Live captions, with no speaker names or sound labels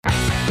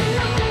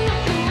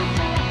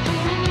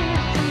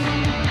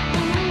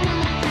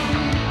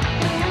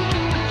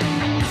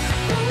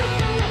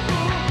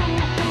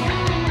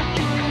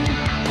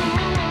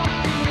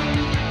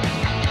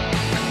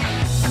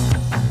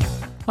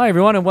Hi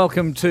everyone and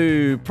welcome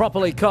to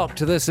Properly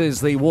Cocked. This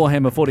is the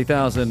Warhammer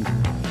 40,000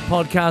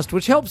 podcast,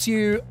 which helps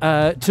you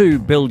to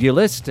build your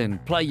list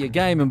and play your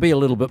game and be a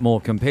little bit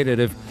more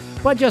competitive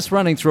by just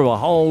running through a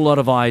whole lot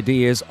of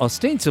ideas,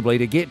 ostensibly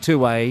to get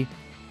to a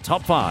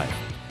top 5.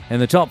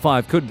 And the top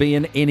 5 could be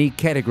in any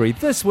category.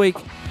 This week,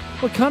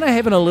 we're kind of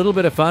having a little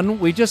bit of fun.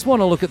 We just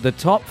want to look at the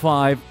top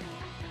 5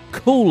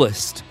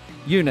 coolest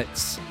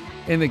units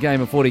in the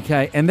game of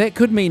 40k, and that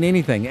could mean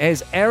anything.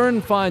 As Aaron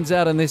finds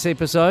out in this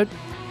episode,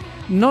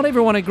 not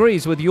everyone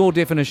agrees with your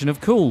definition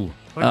of cool.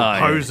 The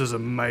pose is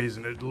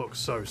amazing. It looks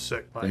so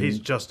sick. Like he's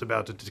just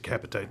about to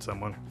decapitate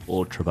someone.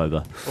 Or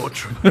Traboga.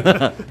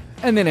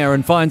 And then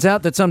Aaron finds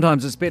out that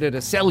sometimes it's better to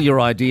sell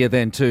your idea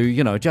than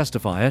to,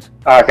 justify it.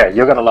 Okay,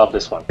 you're going to love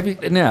this one.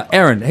 Now,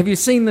 Aaron, have you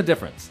seen the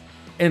difference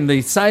in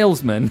the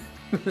salesman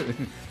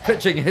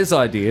pitching his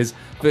ideas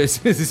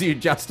versus you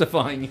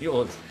justifying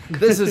yours?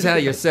 This is how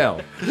you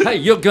sell. Hey,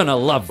 you're going to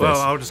love this.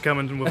 Well, I'll just come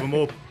in with a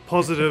more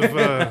positive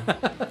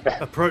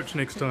approach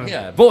next time.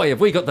 Yeah, boy,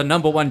 have we got the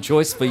number one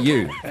choice for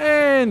you.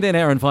 And then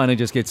Aaron finally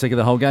just gets sick of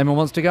the whole game and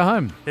wants to go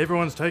home.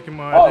 Everyone's taking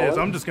my ideas.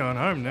 I'm just going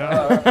home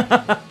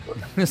now.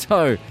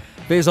 So,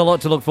 there's a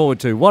lot to look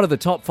forward to. What are the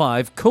top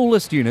 5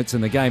 coolest units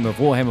in the game of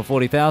Warhammer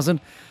 40,000?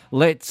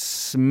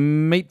 Let's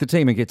meet the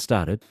team and get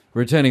started.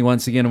 Returning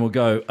once again, and we'll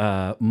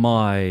go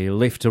my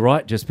left to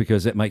right, just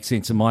because it makes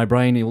sense in my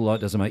brain. Although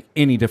it doesn't make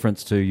any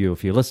difference to you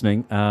if you're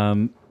listening.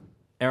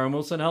 Aaron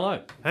Wilson,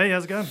 hello. Hey,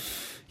 how's it going?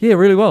 Yeah,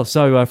 really well.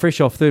 So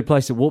fresh off third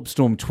place at Warp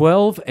Storm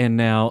 12, and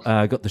now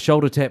got the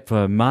shoulder tap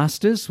for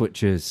Masters,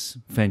 which is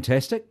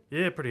fantastic.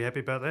 Yeah, pretty happy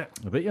about that.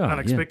 I bet you are.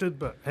 Unexpected,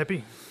 but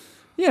happy.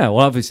 Yeah, well,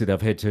 obviously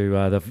they've had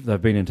to.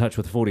 They've been in touch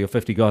with 40 or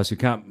 50 guys who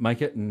can't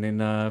make it, and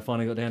then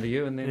finally got down to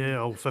you. And then Yeah,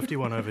 old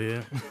 51 over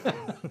here.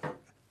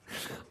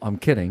 I'm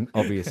kidding.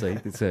 Obviously,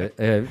 it's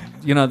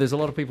there's a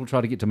lot of people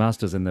try to get to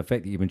Masters, and the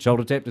fact that you've been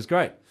shoulder tapped is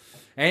great.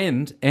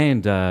 And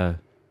in the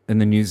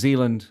New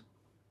Zealand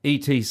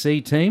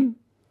ETC team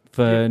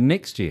for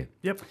next year.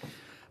 Yep.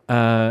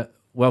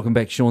 Welcome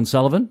back, Sean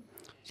Sullivan.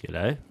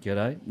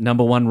 G'day.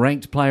 Number 1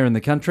 ranked player in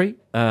the country.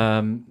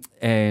 Are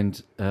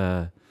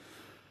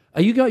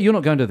you you're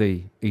not going to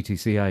the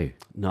ETC, are you?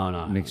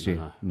 No. Next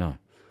year? No.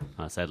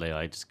 Sadly,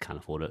 I just can't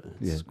afford it.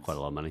 It's quite a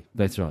lot of money.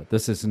 That's right.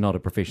 This is not a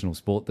professional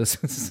sport. This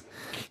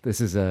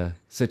is a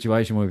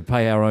situation where we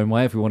pay our own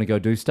way if we want to go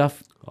do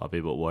stuff. I'd be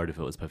a bit worried if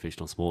it was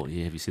professional sport.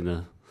 Yeah, have you seen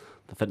the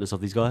fitness of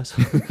these guys?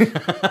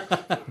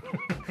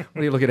 What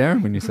do you look at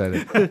Aaron when you say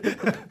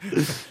that?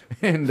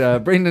 And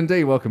Brendan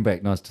D, welcome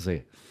back. Nice to see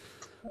you.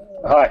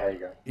 Hi, how you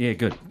going? Yeah,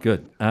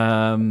 good.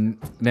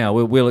 Now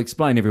we'll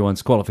explain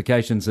everyone's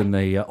qualifications in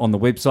the on the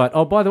website.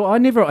 Oh, by the way, I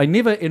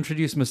never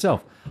introduced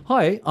myself.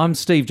 Hi, I'm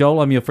Steve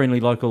Joel. I'm your friendly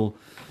local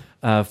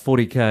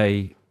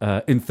 40k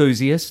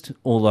enthusiast.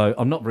 Although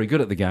I'm not very good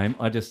at the game,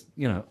 I just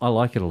I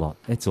like it a lot.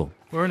 That's all.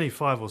 We're only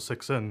 5 or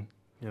 6 in,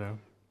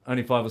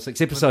 Only 5 or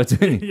 6 episodes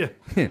in.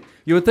 Yeah.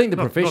 You would think the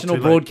Not professional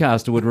too late.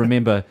 broadcaster would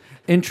remember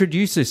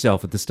introduce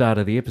yourself at the start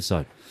of the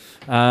episode.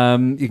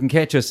 You can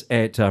catch us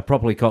at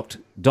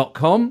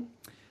properlycocked.com.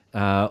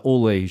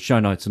 All the show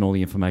notes and all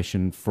the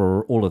information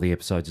for all of the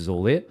episodes is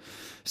all there.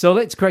 So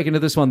let's crack into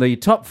this one, the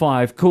top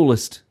 5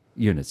 coolest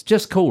units.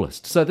 Just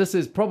coolest. So this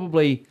is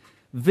probably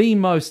the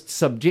most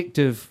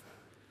subjective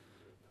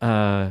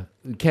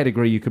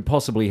category you could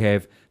possibly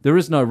have. There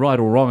is no right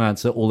or wrong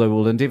answer, although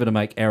we'll endeavour to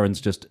make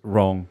Aaron's just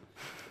wrong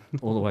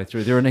all the way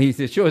through. He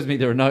assures me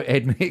there are no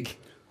AdMech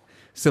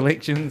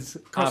selections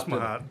Cross my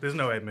heart. There's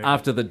no AdMech.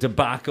 after the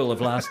debacle of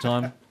last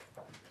time.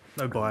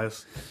 No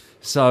bias.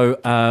 So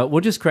we'll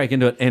just crack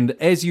into it. And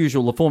as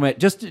usual, the format,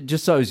 just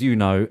so as you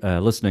know,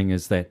 listening,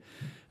 is that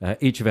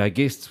each of our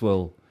guests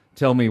will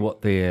tell me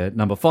what their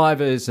number 5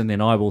 is, and then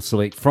I will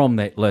select from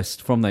that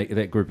list, from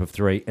that group of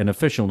 3, an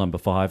official number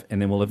 5, and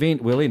then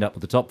we'll end up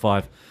with the top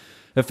 5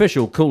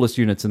 official coolest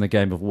units in the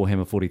game of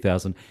Warhammer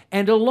 40,000.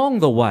 And along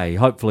the way,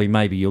 hopefully,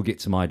 maybe you'll get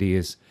some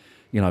ideas,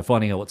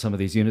 finding out what some of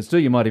these units do.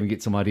 You might even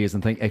get some ideas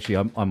and think,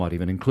 actually, I might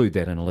even include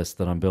that in a list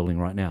that I'm building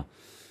right now.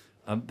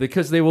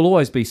 Because there will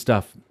always be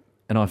stuff,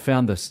 and I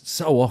found this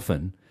so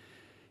often,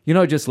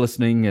 just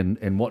listening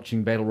and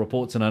watching battle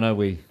reports, and I know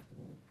we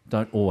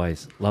don't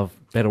always love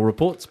battle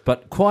reports,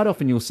 but quite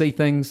often you'll see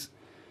things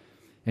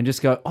and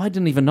just go, I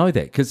didn't even know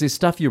that, because there's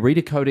stuff you read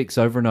a codex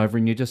over and over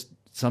and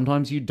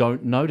sometimes you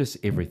don't notice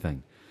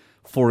everything.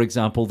 For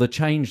example, the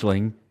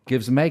Changeling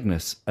gives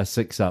Magnus a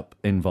 6-up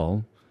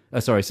invul,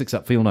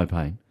 6-up feel no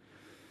pain,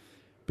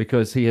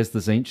 because he has the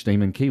Zinch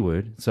demon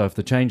keyword. So if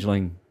the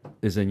Changeling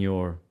is in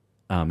your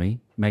army,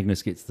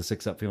 Magnus gets the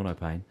 6-up feel no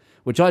pain,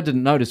 which I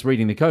didn't notice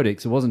reading the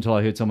codex. It wasn't until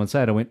I heard someone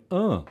say it, I went,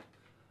 oh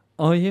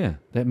yeah,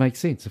 that makes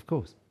sense, of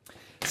course.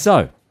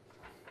 So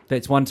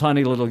that's one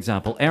tiny little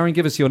example. Aaron,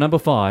 give us your number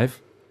 5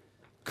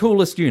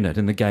 coolest unit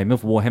in the game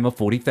of Warhammer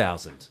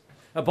 40,000.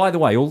 By the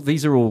way,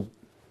 we're all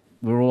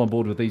on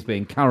board with these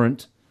being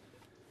current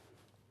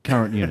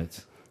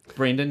units.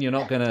 Brendan, you're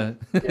not going to...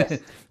 Yes.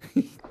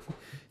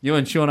 You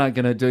and Sean aren't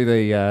going to do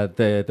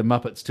the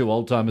Muppets 2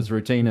 old timers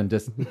routine and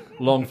just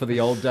long for the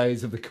old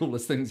days of the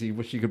coolest things you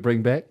wish you could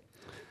bring back?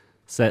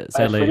 If we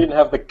Sadly, didn't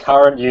have the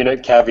current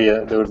unit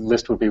caveat, the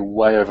list would be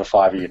way over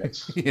 5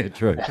 units. Yeah,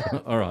 true.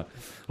 All right.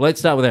 Let's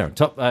start with Aaron.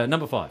 Top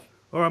number 5.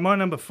 All right, my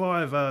number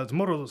 5, it's a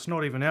model that's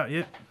not even out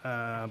yet,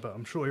 but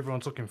I'm sure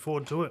everyone's looking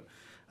forward to it.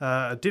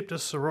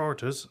 Adeptus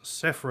Sororitas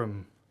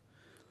Saffron,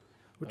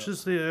 which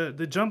is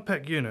the jump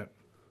pack unit.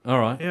 All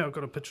right. Yeah, I've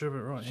got a picture of it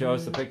right Show here.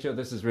 us the picture.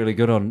 This is really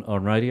good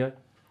on radio.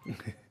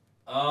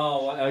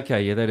 Oh,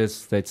 okay. Yeah,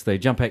 that's the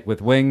jump pack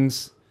with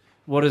wings.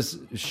 What does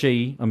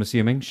she, I'm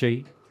assuming,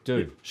 she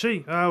do?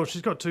 She's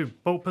got 2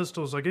 bolt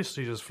pistols, I guess.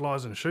 She just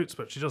flies and shoots,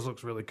 but she just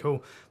looks really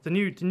cool. The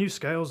new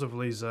scales of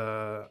these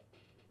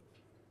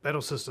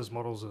Battle Sisters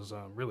models is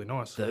really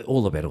nice.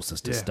 All the Battle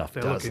Sisters Yeah, stuff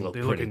they're does looking- look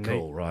they're pretty looking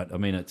cool, neat. right? I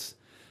mean, it's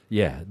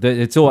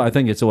all. I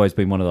think it's always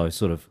been one of those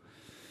sort of,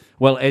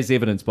 well, as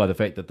evidenced by the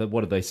fact that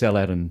what did they sell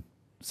out in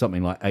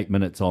something like 8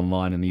 minutes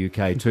online in the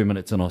UK, 2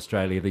 minutes in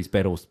Australia? These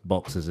battle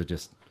boxes are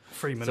just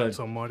 3 minutes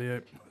on Mighty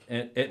Ape.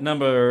 at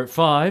number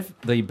 5.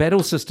 The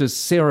Battle Sisters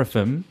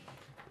Seraphim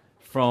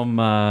from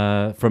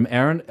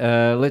Aaron.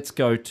 Let's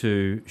go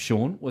to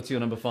Sean. What's your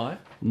number 5?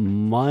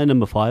 my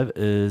number 5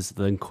 is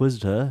the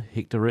Inquisitor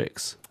Hector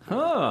Rex.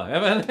 Oh, how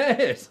about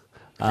that?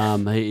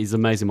 He's an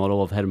amazing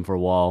model. I've had him for a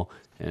while,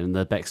 and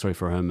the backstory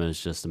for him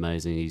is just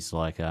amazing. He's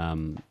like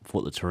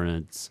fought the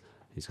Tyranids.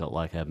 He's got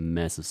like a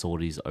massive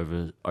sword. He's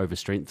over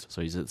strength,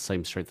 so he's at the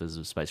same strength as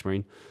a Space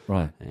Marine.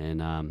 Right.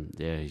 And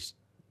he's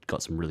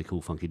got some really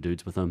cool, funky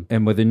dudes with him.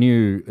 And with the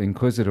new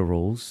Inquisitor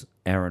rules,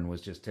 Aaron was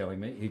just telling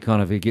me, he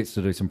gets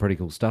to do some pretty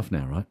cool stuff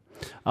now, right?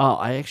 Oh,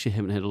 I actually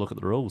haven't had a look at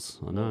the rules.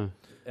 I know.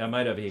 Our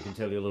mate over here can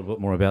tell you a little bit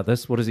more about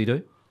this. What does he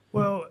do?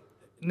 Well,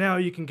 now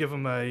you can give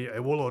him a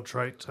Warlord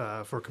trait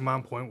for a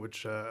command point,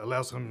 which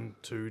allows him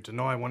to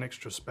deny 1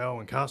 extra spell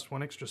and cast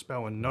 1 extra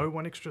spell and no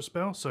 1 extra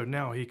spell. So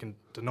now he can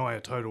deny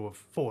a total of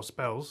 4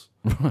 spells,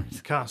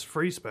 cast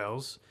 3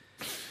 spells,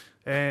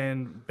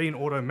 and being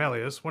Auto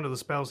Malleus, one of the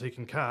spells he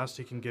can cast,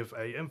 he can give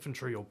a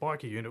infantry or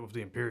biker unit with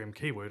the Imperium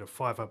keyword a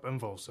 5-up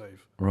invul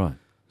save. Right.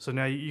 So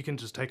now you can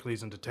just take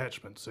these in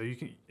detachments. So you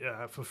can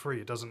for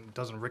free. It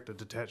doesn't wreck the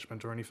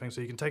detachment or anything.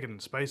 So you can take it in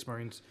Space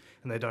Marines,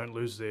 and they don't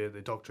lose their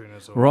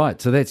doctriners. Or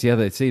Right, so that's the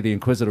other. See, the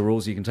Inquisitor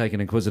rules, you can take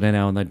an Inquisitor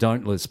now and they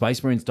don't lose.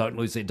 Space Marines don't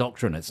lose their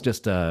doctrine. It's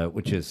just,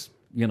 which is,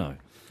 It's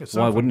why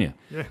something. wouldn't you?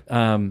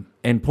 Yeah.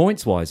 And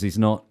points-wise, is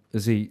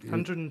he...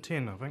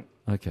 110, I think.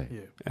 Okay.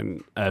 Yeah.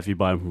 And if you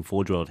buy him from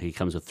Forge World, he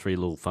comes with 3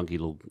 little funky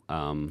little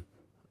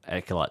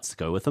acolytes to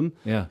go with him.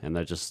 Yeah. And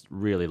they just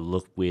really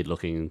look weird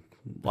looking,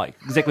 like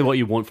exactly what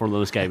you want from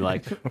this game.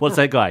 Like, what's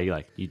that guy? You're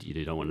like,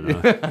 you don't want to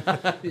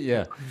know.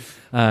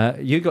 Yeah.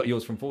 You got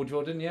yours from Forge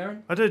World, didn't you,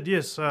 Aaron? I did,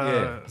 yes.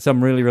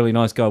 Some really, really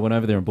nice guy went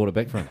over there and bought it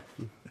back from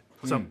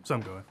him.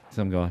 Some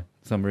guy.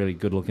 Some really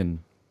good-looking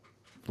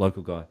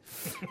local guy.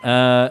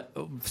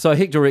 So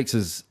Hector Rex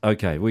is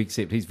okay. We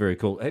accept he's very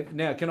cool.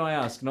 Now, can I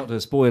ask, not to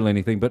spoil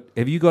anything, but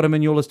have you got him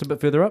in your list a bit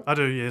further up? I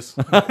do, yes.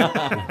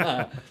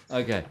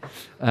 Okay.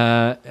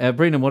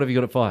 Brendan, what have you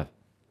got at 5?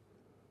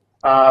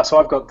 So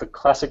I've got the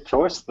classic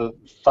choice, the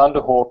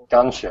Thunderhawk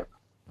gunship.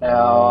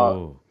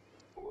 Now,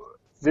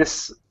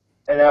 these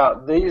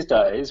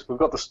days, we've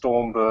got the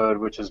Stormbird,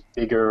 which is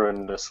bigger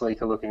and a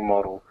sleeker looking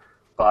model,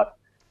 but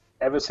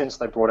ever since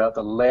they brought out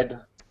the lead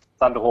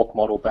Thunderhawk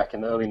model back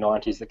in the early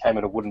 90s that came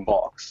in a wooden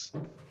box,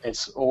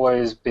 it's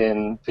always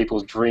been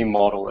people's dream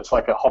model. It's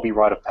like a hobby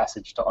rite of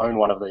passage to own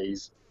one of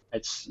these.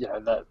 It's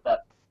that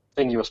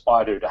thing you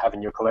aspire to have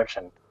in your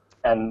collection.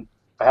 And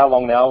for how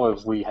long now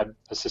have we had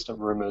persistent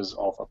rumors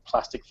of a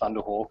plastic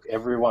Thunderhawk?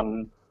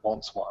 Everyone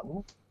wants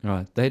one.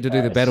 Right. They had to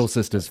do the Yes. Battle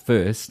Sisters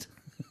first.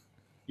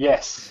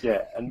 Yes,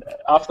 yeah. And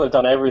after they've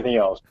done everything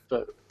else,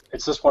 but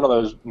it's just one of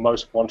those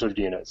most wanted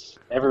units.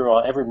 Every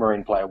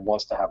Marine player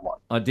wants to have one.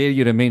 I dare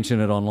you to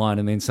mention it online,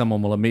 and then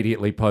someone will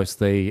immediately post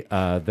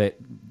that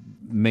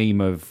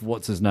meme of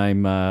what's his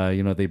name,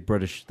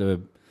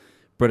 the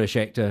British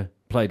actor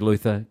played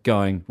Luther,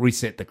 going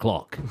reset the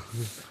clock.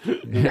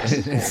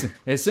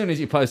 As soon as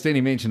you post any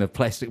mention of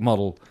plastic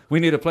model, we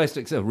need a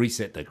plastic, so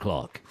reset the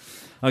clock.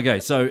 Okay,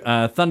 so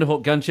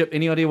Thunderhawk gunship.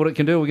 Any idea what it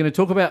can do? Are we going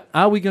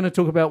to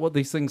talk about what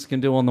these things can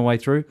do on the way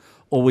through,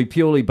 or are we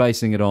purely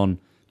basing it on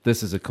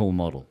this is a cool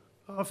model?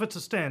 If it's a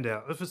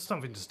standout, if it's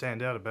something to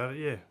stand out about it,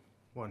 yeah,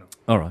 why not?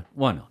 All right,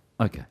 why not?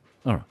 Okay,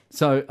 all right.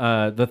 So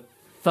the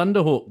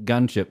Thunderhawk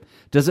gunship,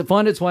 does it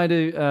find its way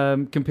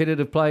to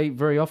competitive play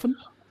very often?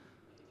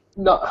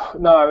 No,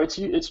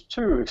 it's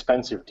too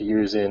expensive to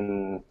use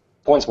in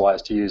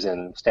points-wise to use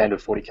in standard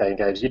 40k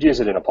games. You'd use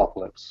it in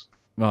Apocalypse.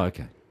 Oh,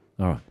 okay.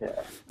 All right.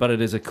 Yeah. But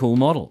it is a cool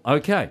model.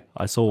 Okay.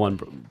 I saw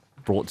one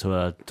brought to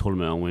a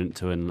tournament I went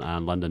to in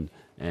London,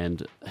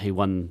 and he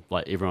won.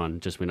 Like, everyone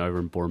just went over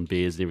and bought him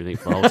beers and everything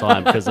for the whole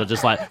time because they're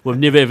just like, we've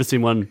never ever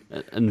seen one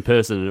in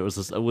person, and it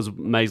was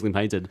amazingly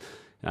painted.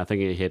 And I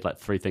think he had like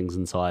 3 things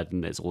inside,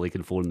 and that's all he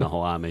could afford in the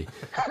whole army.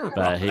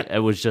 But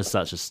it was just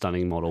such a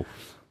stunning model.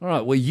 All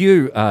right. Well,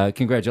 you,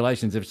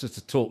 congratulations. It's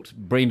just talked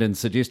Brendan's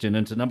suggestion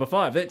into number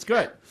 5. That's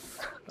great.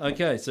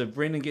 Okay, so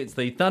Brendan gets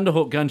the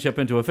Thunderhawk gunship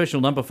into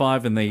official number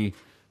 5 in the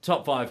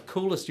top 5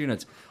 coolest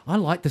units. I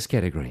like this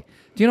category.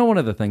 Do you know one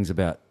of the things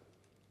about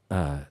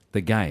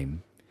the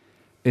game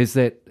is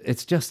that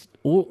it's just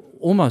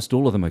almost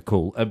all of them are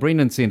cool.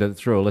 Brendan sent it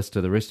through a list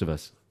to the rest of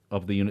us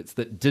of the units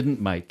that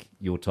didn't make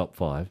your top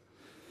 5.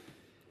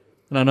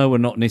 And I know we're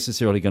not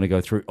necessarily going to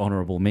go through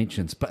honourable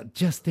mentions, but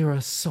just there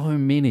are so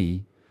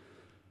many,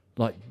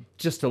 like,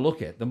 just to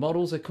look at. The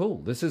models are cool.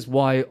 This is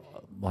why, I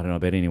don't know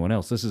about anyone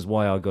else, this is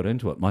why I got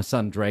into it. My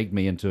son dragged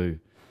me into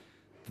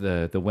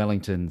the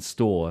Wellington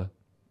store,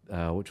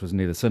 which was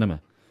near the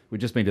cinema.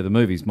 We'd just been to the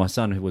movies. My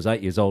son, who was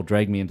 8 years old,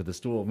 dragged me into the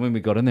store. When we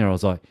got in there, I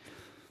was like,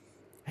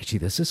 actually,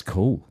 this is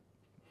cool.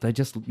 They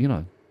just,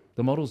 the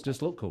models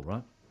just look cool,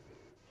 right?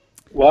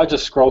 Well, I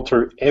just scrolled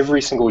through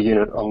every single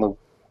unit on the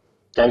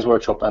Games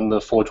Workshop and the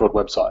Forge World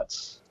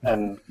websites,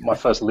 and my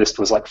first list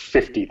was like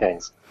 50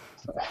 things.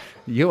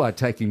 You are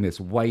taking this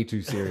way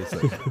too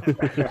seriously.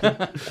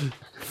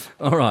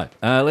 All right,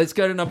 let's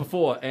go to number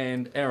 4.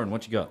 And Aaron,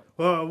 what you got?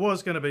 Well, it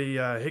was going to be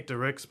Hector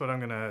Rex, but I'm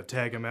going to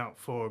tag him out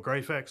for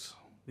Greyfax.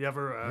 The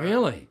other.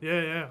 Really?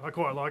 Yeah. I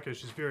quite like her.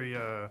 She's very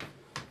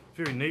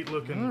neat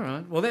looking. All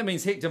right. Well, that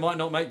means Hector might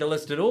not make the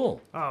list at all.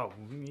 Oh,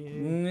 yeah.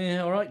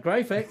 Yeah, all right.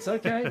 Greyfax.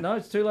 Okay. No,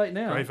 it's too late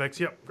now. Greyfax,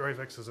 yep.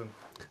 Greyfax is in.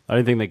 The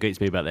only thing that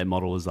gets me about that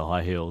model is the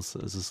high heels.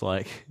 It's just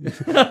like, it's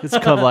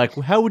kind of like,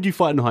 how would you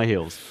fight in high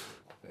heels?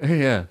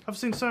 Yeah. I've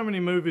seen so many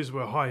movies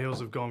where high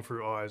heels have gone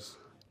through eyes.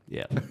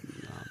 Yeah.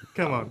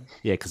 Come on.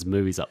 Yeah, because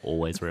movies are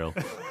always real.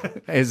 So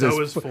is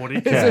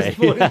 40K. It's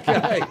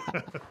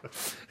 40K.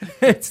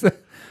 It's the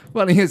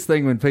funniest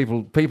thing when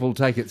people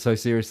take it so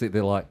seriously.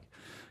 They're like,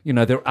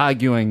 they're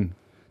arguing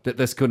that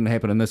this couldn't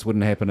happen and this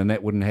wouldn't happen and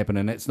that wouldn't happen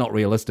and it's not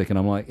realistic. And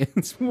I'm like,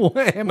 it's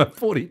Warhammer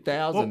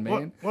 40,000,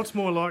 man. What's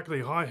more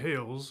likely, high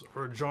heels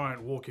or a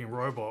giant walking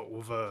robot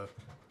with a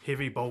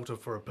heavy bolter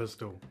for a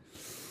pistol?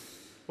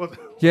 What?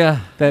 Yeah.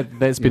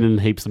 That's been in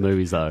heaps of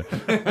movies, though.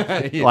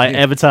 Like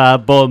Avatar,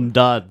 boom,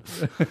 done.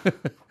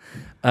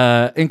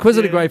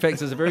 Inquisitor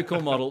Greyfax is a very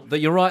cool model.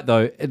 You're right,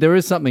 though. There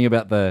is something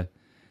about the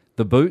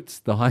boots,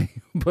 the high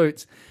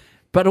boots.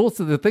 But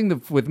also the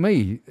thing with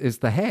me is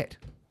the hat.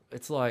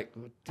 It's like,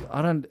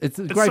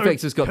 Greyfax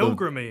so has got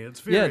pilgrimy.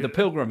 It's very, the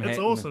pilgrim hat. It's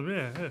awesome,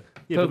 yeah.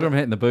 Pilgrim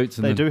hat and the boots.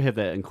 And They do have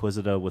that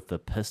Inquisitor with the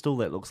pistol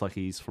that looks like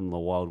he's from the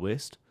Wild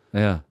West.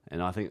 Yeah.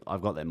 And I think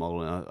I've got that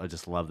model, and I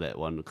just love that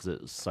one because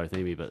it's so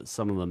themey. But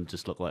some of them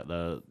just look like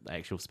the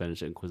actual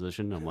Spanish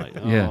Inquisition. I'm like,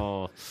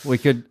 oh.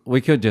 Yeah.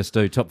 We could just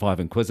do top 5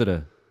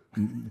 Inquisitor,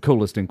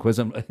 coolest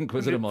Inquisitor I think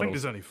models.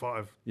 there's only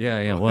 5.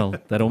 Yeah. Well,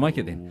 that'll make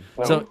it then.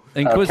 Well, So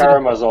Inquisitor.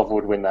 Karamazov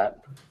would win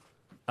that.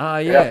 Yeah.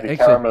 Actually, Actually,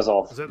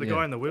 Karamazov. Is that the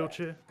guy in the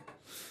wheelchair?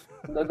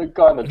 The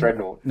guy in the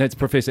Dreadnought. that's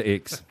Professor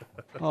X.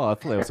 Oh, I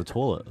thought that was a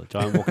toilet, a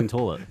giant walking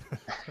toilet.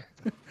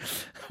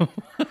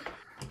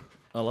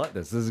 I like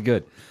this. This is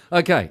good.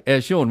 Okay,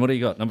 Sean, what do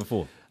you got? Number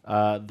 4.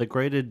 The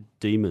graded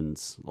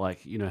demons,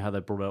 like, how they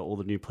brought out all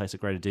the new plastic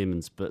graded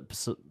demons, but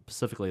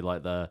specifically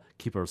like the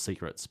Keeper of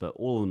Secrets, but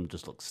all of them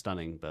just look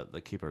stunning, but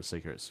the Keeper of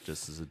Secrets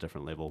just is a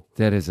different level.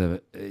 That is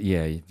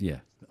okay.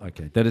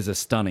 That is a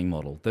stunning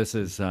model. This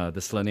is the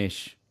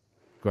Slanesh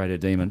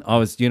graded demon. I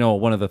was,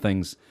 one of the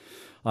things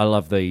I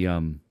love the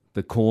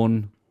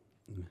Khorne,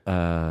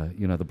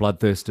 the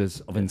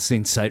Bloodthirsters of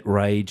Insensate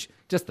Rage.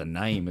 Just the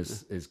name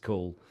is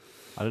cool.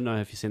 I don't know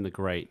if you've seen the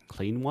Great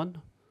Clean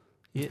one.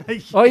 Yeah.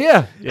 Oh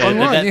yeah, Yeah,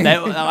 online.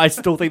 I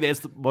still think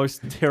that's the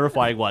most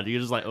terrifying one. You're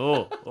just like,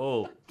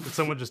 oh. Did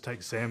someone just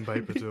take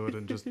sandpaper to it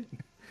and just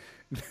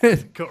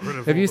got rid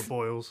of Have all you the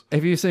boils?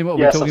 Have you seen what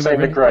Yes, we're I've talking seen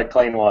about? the Great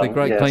Clean one. The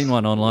Great yes. Clean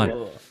one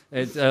online.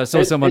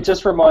 Someone. It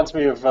just reminds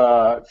me of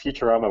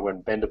Futurama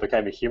when Bender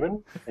became a human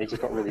and he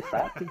just got really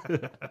fat.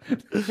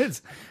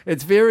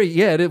 It's very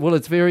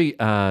it's very.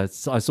 I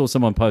saw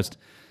someone post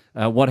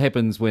what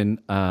happens when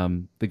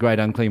the Great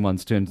Unclean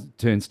Ones turns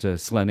to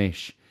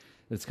Slanesh.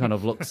 It's kind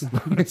of looks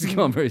it's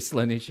gone very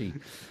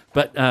Slaneshy.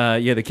 But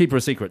the Keeper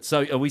of Secrets.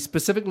 So are we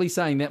specifically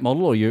saying that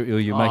model, or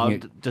you're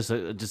making it?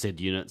 Just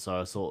said unit,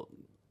 so I thought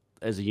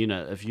as a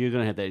unit, if you're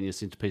going to have that in your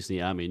centerpiece in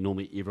the army,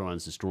 normally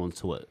everyone's just drawn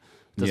to it.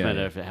 Doesn't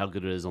matter how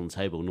good it is on the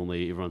table.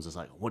 Normally everyone's just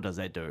like, what does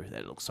that do?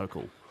 That looks so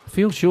cool. I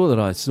feel sure that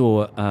I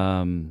saw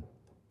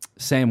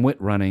Sam Witt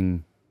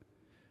running.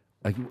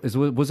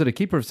 Was it a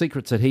Keeper of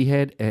Secrets that he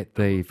had at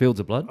the Fields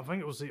of Blood? I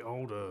think it was the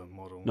older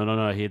model.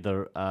 No. He had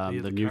the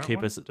the new current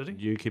Keeper, one? Did he?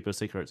 new Keeper of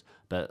Secrets,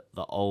 but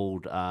the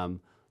old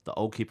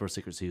Keeper of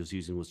Secrets he was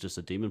using was just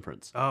a Demon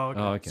Prince. Oh, okay.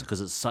 Oh, okay. Because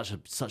it's such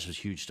a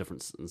huge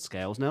difference in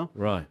scales now.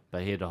 Right.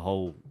 But he had a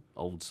whole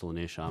old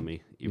Slanesh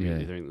army.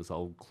 Everything was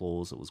old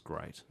claws. It was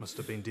great. Must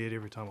have been dead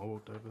every time I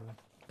walked over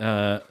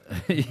there.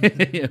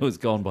 It was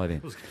gone by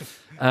then.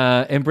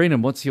 And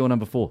Brendan, what's your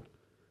number 4?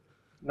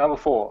 Number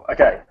 4.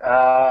 Okay.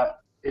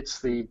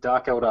 It's the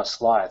Dark Eldar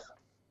Slythe.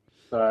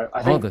 So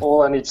I think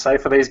all I need to say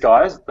for these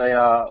guys, they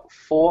are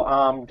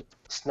 4-armed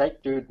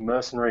snake dude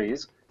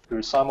mercenaries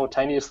who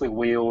simultaneously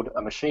wield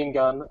a machine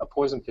gun, a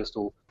poison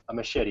pistol, a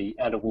machete,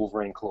 and a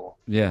Wolverine claw.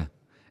 Yeah.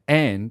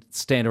 And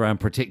stand around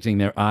protecting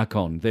their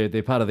Archon.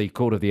 They're part of the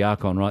Court of the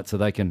Archon, right? So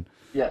they can...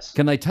 Yes.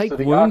 Can they take So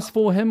the wounds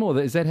for him, or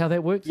is that how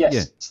that works?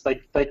 Yes,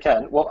 they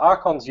can. Well,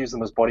 Archons use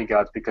them as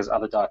bodyguards because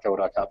other Dark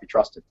Eldar can't be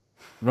trusted.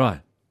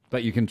 Right.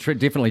 But you can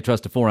definitely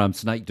trust a 4-armed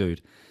snake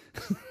dude.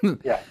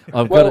 Yeah.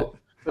 I've got Well,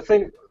 the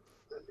thing,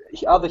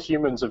 other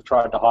humans have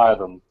tried to hire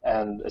them,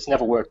 and it's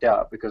never worked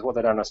out because what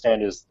they don't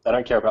understand is they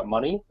don't care about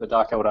money. The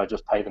Dark Eldar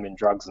just pay them in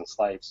drugs and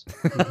slaves.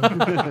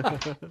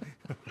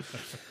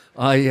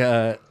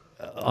 I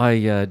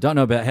don't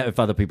know about how, if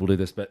other people do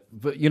this, but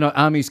you know,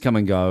 armies come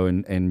and go,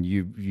 and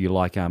you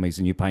like armies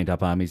and you paint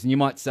up armies, and you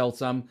might sell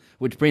some,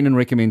 which Brendan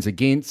recommends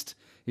against.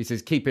 He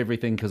says keep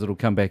everything because it'll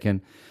come back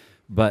in.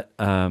 But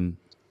I've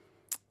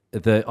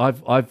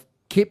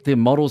kept the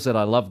models that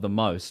I love the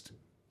most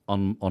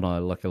on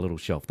a little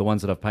shelf, the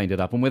ones that I've painted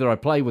up, and whether I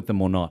play with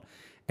them or not.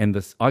 And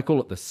this, I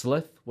call it the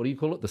slith. What do you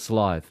call it? The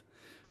slithe.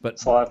 But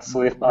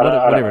Slith,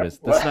 whatever it is,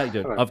 the snake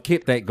dude. I've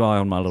kept that guy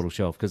on my little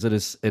shelf because it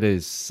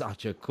is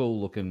such a cool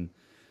looking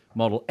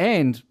model,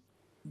 and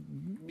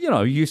you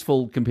know,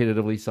 useful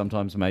competitively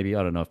sometimes. Maybe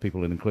I don't know if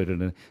people are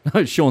included in.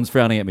 No, Sean's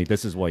frowning at me.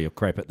 This is why you're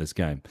crap at this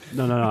game.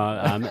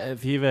 No.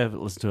 If you've ever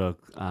listened to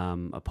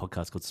a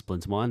podcast called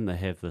Splinter Mind, they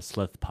have the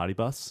Slith Party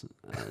Bus.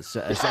 It's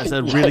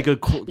a really good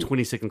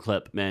 20-second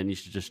clip, man. You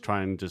should just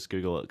try and just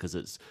Google it because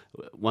it's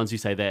once you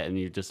say that and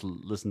you just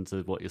listen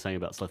to what you're saying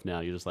about Slith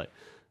now, you're just like,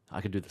 I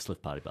could do the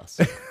Slith Party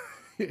Bus.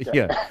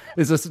 Yeah.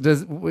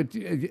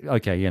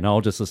 Okay, yeah, no,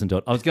 I'll just listen to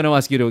it. I was going to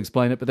ask you to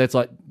explain it, but that's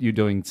like you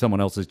doing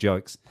someone else's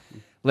jokes.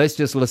 Let's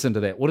just listen to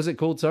that. What is it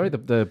called? Sorry,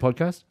 the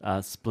podcast?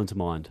 Splinter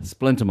Mind.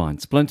 Splinter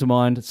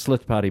Mind,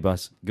 Slith Party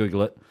Bus.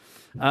 Google it.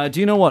 Do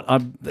you know what?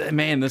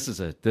 Man, this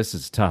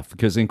is tough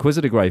because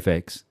Inquisitor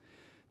Greyfax,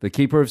 the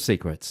Keeper of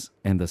Secrets,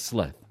 and the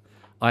Slith.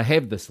 I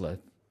have the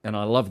Slith, and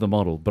I love the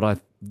model,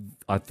 but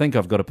I think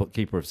I've got to put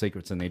Keeper of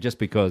Secrets in there just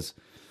because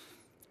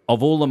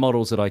of all the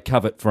models that I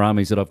covet for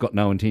armies that I've got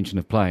no intention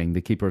of playing,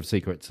 the Keeper of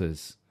Secrets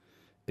is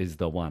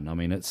the one. I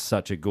mean, it's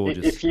such a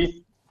gorgeous...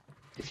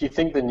 If you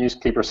think the new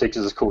Keeper of Secrets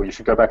is cool, you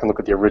should go back and look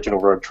at the original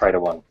Rogue Trader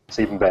one. It's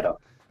even better.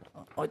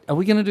 Are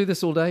we going to do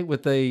this all day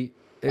with the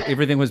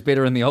everything was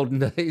better in the olden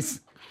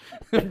days?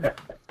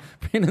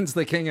 Brendan's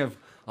the king of,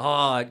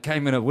 it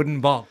came in a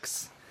wooden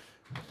box.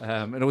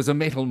 And it was a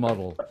metal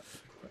model.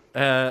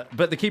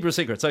 But the Keeper of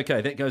Secrets,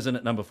 okay, that goes in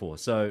at number 4.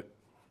 So...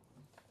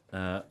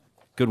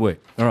 good work.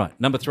 All right,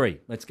 number 3.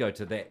 Let's go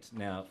to that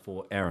now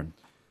for Aaron.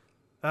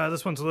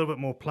 This one's a little bit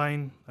more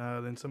plain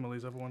than some of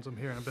these other ones I'm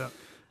hearing about.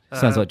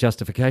 Sounds like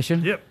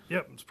justification. Yep.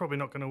 It's probably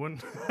not going to win.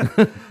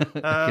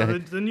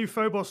 The new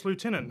Phobos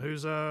Lieutenant,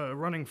 who's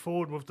running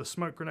forward with the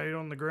smoke grenade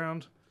on the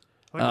ground.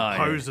 The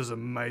pose is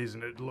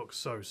amazing. It looks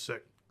so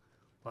sick.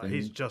 Like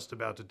he's just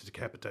about to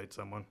decapitate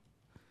someone.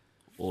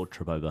 Or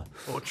trip over.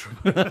 Or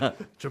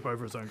trip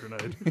over his own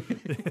grenade.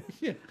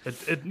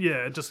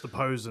 Just the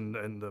pose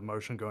and the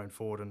motion going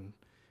forward and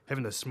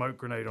having the smoke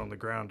grenade on the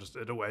ground, just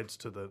it all adds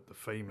to the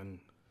theme and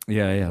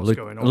what's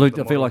going on with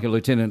the I feel model. like a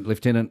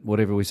lieutenant,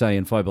 whatever we say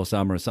in Phobos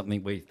armor is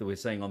something we're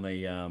seeing on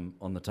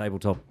the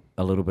tabletop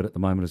a little bit at the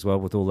moment as well.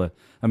 With all the,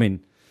 I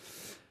mean,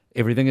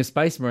 everything is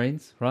Space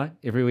Marines, right?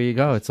 Everywhere you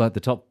go, it's like the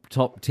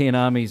top 10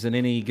 armies in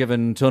any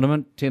given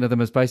tournament. 10 of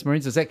them are Space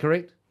Marines. Is that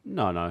correct?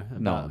 No,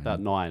 about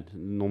 9.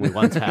 Normally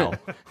one Tau.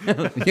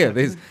 Yeah,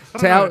 there's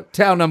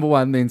Tau number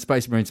 1, then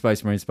Space Marines.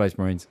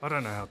 I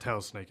don't know how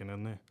Tau's sneaking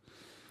in there.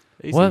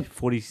 Easy. What?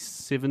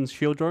 47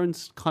 shield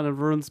drones kind of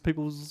ruins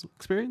people's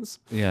experience.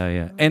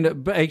 Yeah.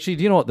 And but actually,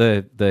 do you know what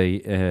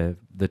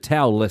the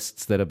Tau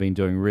lists that have been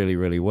doing really,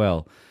 really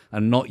well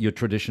are not your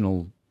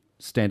traditional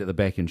stand at the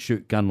back and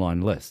shoot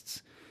gunline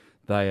lists.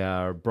 They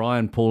are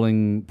Brian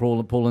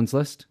Paulin's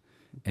list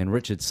and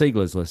Richard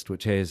Siegler's list,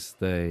 which has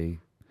the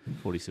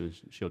 47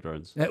 shield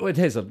drones. It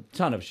has a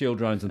ton of shield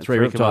drones and 3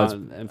 Riptides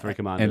and 3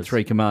 commanders. and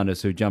 3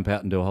 commanders who jump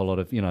out and do a whole lot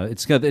of,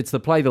 it's the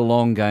play the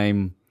long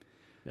game.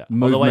 Yeah.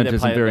 Movement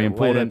isn't very The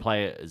important. way they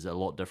play it is a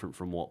lot different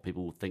from what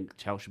people think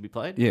Tau should be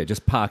played. Yeah,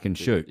 just park and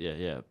shoot.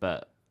 Yeah.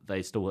 But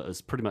they still, it's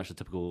pretty much a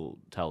typical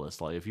Tau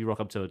list. Like if you rock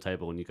up to a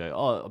table and you go,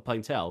 oh, I'm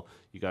playing Tau,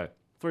 you go,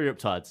 3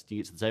 Riptides. You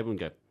get to the table and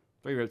go,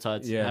 3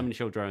 Riptides. Yeah. How many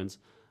shield drones?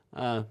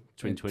 20,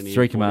 3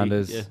 40,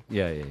 commanders.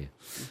 Yeah.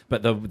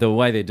 But the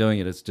way they're doing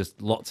it is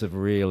just lots of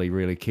really,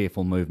 really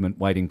careful movement,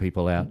 waiting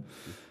people out.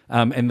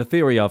 And the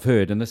theory I've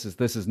heard, and this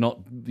is not,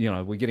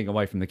 we're getting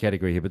away from the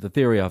category here, but the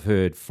theory I've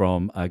heard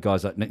from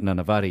guys like Nick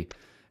Nanavati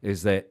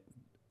is that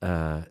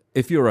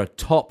if you're a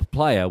top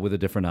player with a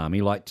different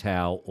army, like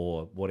Tau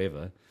or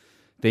whatever,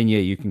 then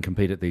you can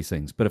compete at these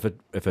things. But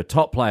if a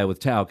top player with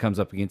Tau comes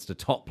up against a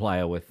top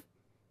player with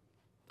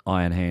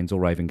Iron Hands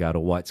or Raven Guard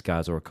or White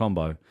Scars or a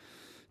combo,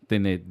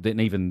 then they're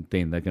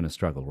going to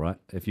struggle, right?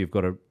 If you've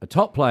got a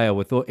top player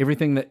with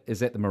everything that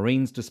is at the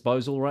Marines'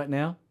 disposal right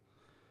now,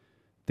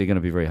 they're going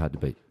to be very hard to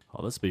beat.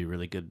 Oh, this would be a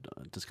really good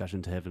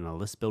discussion to have in a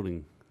list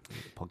building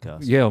podcast.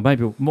 Yeah, or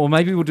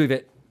maybe we'll do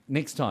that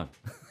next time.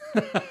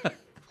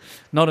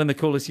 Not in the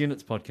Coolest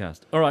Units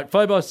podcast. All right,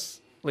 Phobos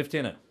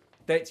Lieutenant.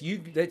 That's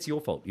your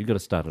fault. You've got to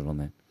start it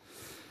on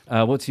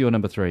that. What's your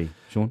number 3,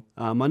 Sean?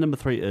 My number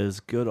 3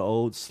 is good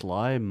old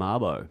Sly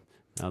Marbo.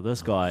 Now,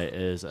 this guy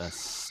is a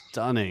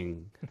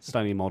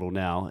stunning model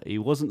now. He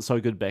wasn't so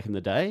good back in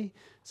the day,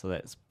 so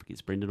that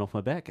gets Brendan off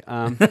my back.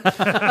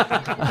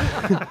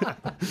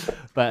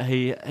 But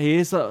he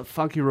has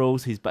funky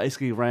rules. He's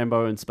basically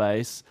Rambo in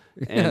space,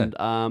 and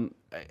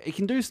he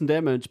can do some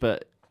damage,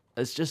 but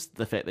it's just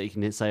the fact that you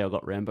can say, I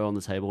got Rambo on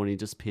the table, and he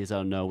just appears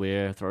out of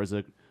nowhere, throws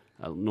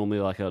normally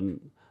like a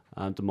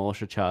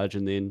demolisher charge,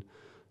 and then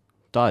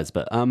dies.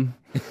 But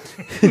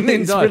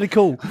it's dies. really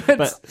cool.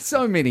 But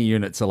So many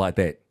units are like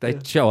that. They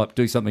show up,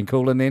 do something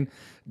cool, and then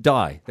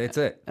die. That's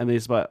it. and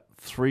there's about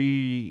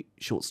 3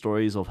 short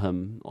stories of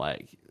him,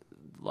 like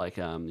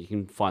you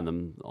can find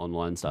them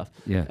online and stuff.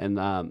 Yeah. And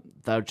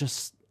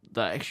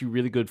they're actually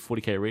really good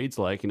 40k reads.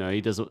 Like,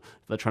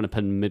 they're trying to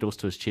pin medals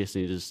to his chest,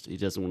 and he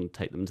doesn't want to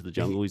take them to the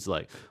jungle. He's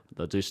like,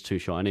 they're just too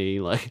shiny.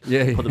 Like,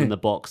 Yeah. put them in the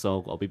box.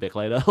 I'll be back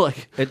later.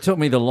 Like, It took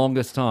me the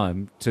longest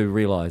time to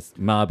realise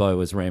Marbo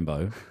was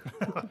Rambo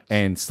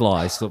and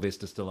Sly,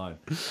 Sylvester Stallone.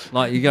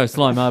 Like, you go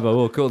Sly Marbo,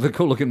 oh, cool, the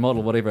cool looking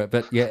model, whatever.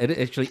 But yeah, it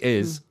actually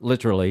is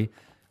literally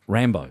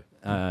Rambo.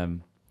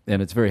 And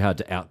it's very hard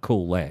to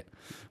outcool that.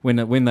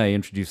 When they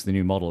introduced the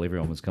new model,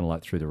 everyone was kind of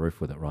like through the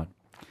roof with it, right?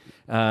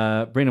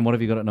 Brendan, what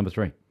have you got at number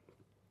 3?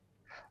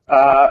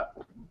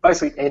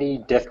 Basically any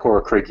Death Korps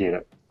or Krieg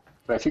unit.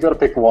 But if you've got to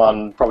pick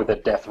one, probably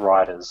the Death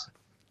Riders.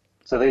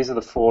 So these are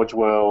the Forge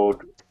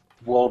World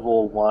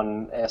War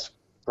I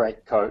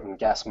greatcoat and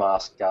gas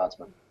mask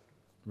guardsmen.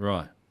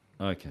 Right.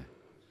 Okay.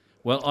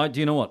 Well, do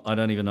you know what? I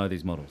don't even know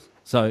these models,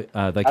 so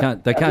they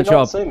can't have you show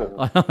not up. seen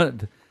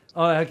them?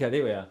 Oh, okay.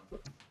 There we are.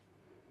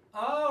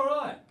 All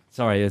right.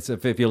 Sorry,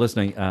 if you're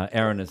listening,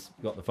 Aaron has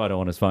got the photo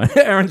on his phone.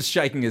 Aaron's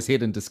shaking his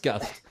head in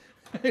disgust.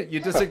 You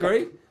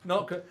disagree?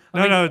 No,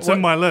 it's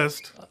in my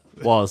list.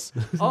 was.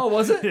 Oh,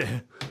 was it? Yeah.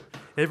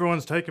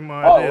 Everyone's taking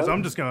my Oh, ideas. well.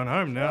 I'm just going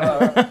home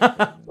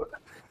now.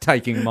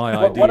 Taking my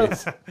One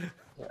ideas.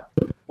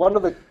 One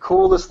of the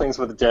coolest things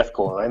with the Death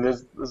Korps,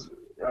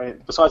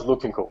 and besides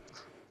looking cool,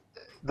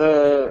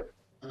 the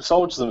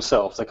soldiers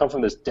themselves, they come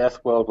from this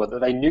death world where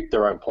they nuke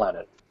their own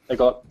planet. They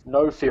got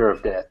no fear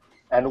of death.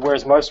 And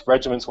whereas most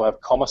regiments will have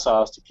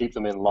commissars to keep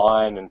them in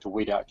line and to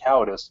weed out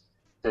cowardice,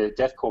 the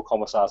Death Korps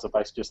commissars are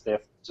basically just there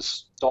to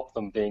stop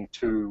them being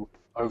too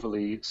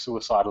overly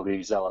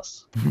suicidally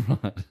zealous.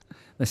 Right.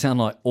 They sound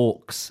like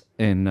orcs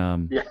in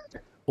Yeah.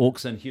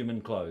 orcs in human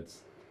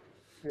clothes.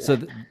 So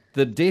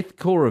the Death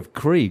Korps of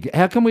Krieg.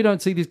 How come we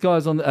don't see these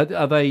guys on?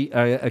 Are they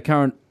a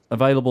current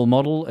available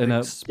model in a?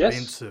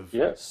 Expensive.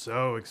 Yeah.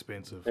 So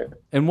expensive. Yeah.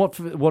 And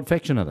what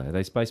faction are they? Are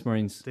they Space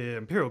Marines? The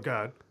Imperial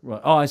Guard.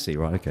 Right. Oh, I see.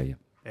 Right. Okay. Yeah.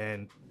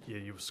 And yeah,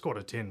 your squad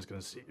of 10 is going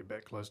to set you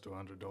back close to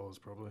 $100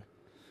 probably.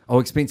 Oh,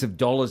 expensive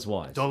dollars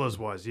wise. Dollars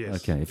wise, yes.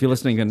 Okay. If you're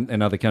listening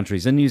in other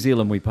countries, in New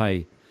Zealand we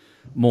pay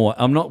more.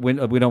 We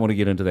don't want to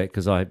get into that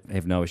because I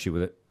have no issue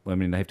with it. I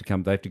mean, they have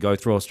to go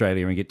through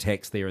Australia and get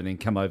taxed there, and then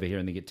come over here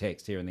and then get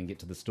taxed here, and then get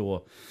to the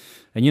store.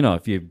 And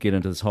if you get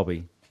into this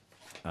hobby,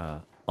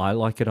 I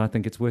like it. I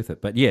think it's worth it.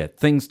 But yeah,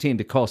 things tend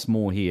to cost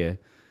more here.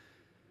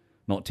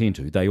 Not tend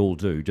to, they all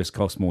do. Just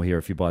cost more here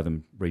if you buy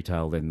them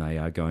retail than they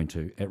are going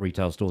to at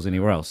retail stores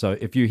anywhere else. So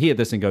if you hear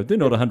this and go, they're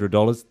not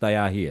 $100, they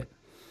are here.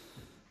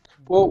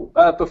 Well,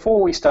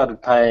 before we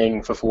started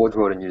paying for Forge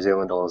World in New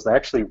Zealand dollars, they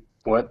actually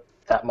weren't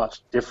that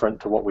much different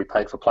to what we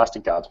paid for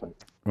plastic guardsmen.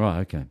 Right.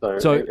 Okay.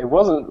 So it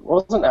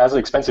wasn't as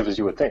expensive as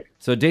you would think.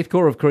 So Death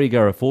Korps of Krieg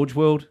are a Forge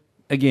World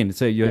again.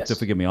 So you have Yes. to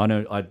forgive me. I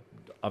know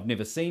I've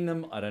never seen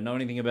them. I don't know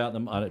anything about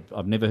them.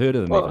 I've never heard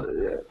of them. Well,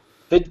 even.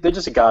 they're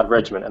just a guard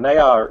regiment, and they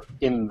are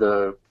in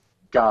the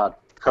guard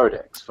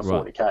codex for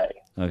Right. 40k.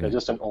 Okay. They're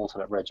just an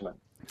alternate regiment.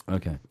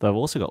 Okay. They've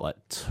also got like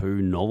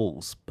 2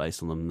 novels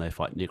based on them. They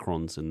fight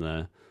Necrons, and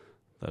they're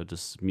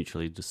just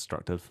mutually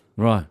destructive.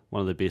 Right.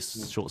 One of the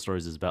best short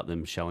stories is about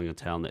them shelling a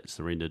town that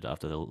surrendered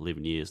after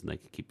 11 years, and they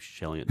could keep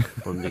shelling it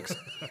for the next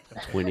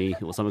 20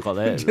 or something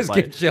like that. Just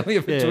kept shelling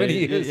it for 20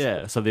 years.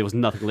 Yeah, so there was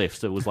nothing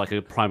left. It was like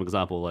a prime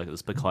example, like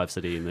this big hive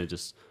city, and they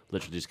just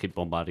literally just keep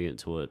bombarding it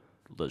until it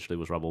literally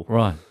was rubble.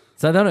 Right.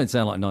 So they don't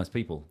sound like nice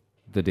people,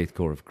 the Death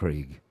Korps of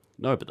Krieg.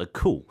 No, but they're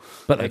cool.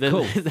 But they're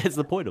cool. That's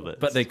the point of it.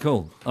 But they're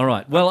cool. All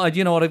right. Well,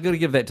 you know what? I've got to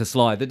give that to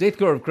Sly. The Death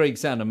Korps of Krieg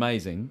sound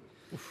amazing.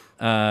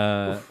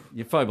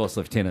 Your Phobos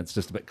Lieutenant's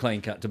just a bit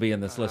clean cut to be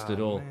in this list at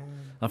all.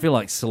 I feel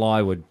like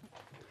Sly would,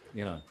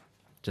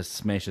 just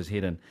smash his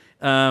head in.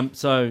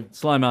 So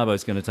Sly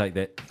Marbo's going to take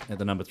that at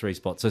the number 3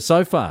 spot.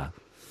 So far,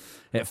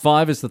 at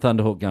 5 is the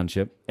Thunderhawk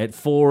gunship. At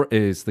 4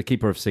 is the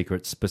Keeper of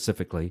Secrets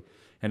specifically.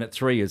 And at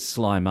 3 is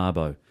Sly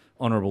Marbo.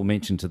 Honourable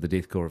mention to the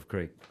Death Korps of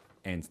Krieg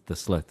and the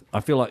Slith.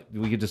 I feel like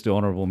we could just do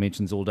honourable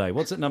mentions all day.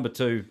 What's at number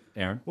 2,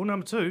 Aaron? Well,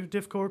 number 2,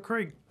 Death Korps of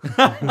Krieg.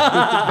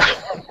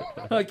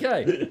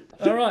 Okay.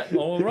 All right.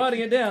 Well, we're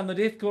writing it down. The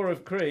Death Korps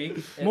of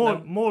Krieg. at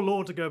More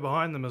lore to go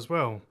behind them as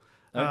well.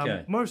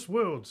 Okay. Most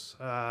worlds,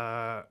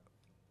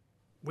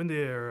 when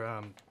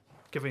they're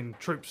giving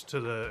troops to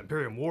the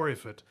Imperium war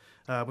effort,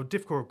 with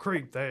Death Korps of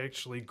Krieg, they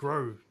actually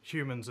grow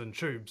humans in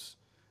tubes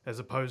as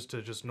opposed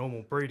to just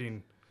normal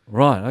breeding.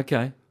 Right.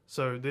 Okay.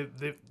 So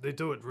they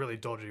do it really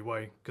dodgy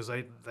way because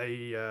they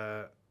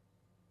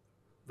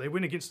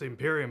went against the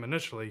Imperium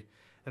initially,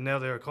 and now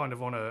they're kind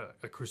of on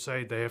a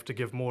crusade. They have to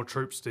give more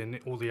troops than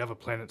all the other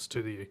planets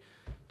to the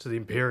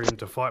Imperium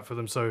to fight for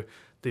them. So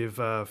they've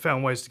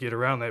found ways to get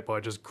around that by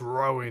just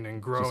growing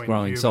and growing. Just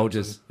growing humans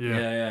soldiers. and-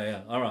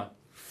 Yeah. All right.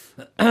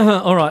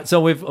 All right.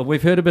 So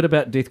we've heard a bit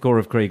about Death Corps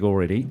of Krieg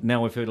already.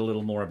 Now we've heard a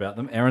little more about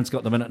them. Aaron's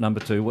got them in at number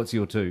 2. What's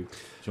your 2,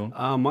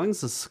 Sean?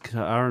 Mine's the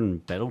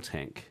Sakaran battle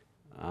tank.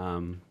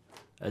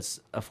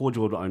 It's a Forge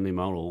World only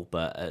model,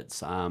 but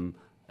it's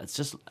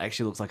just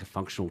actually looks like a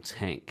functional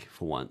tank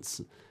for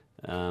once.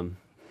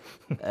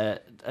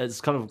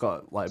 It's kind of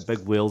got like big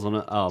wheels on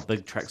it,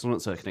 big tracks on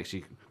it, so it can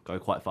actually go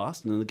quite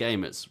fast. And in the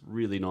game, it's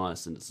really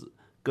nice and it's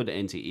good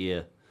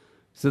anti-air.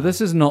 So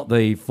this is not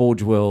the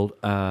Forge World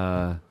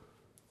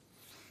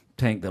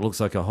tank that looks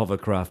like a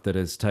hovercraft that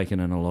has taken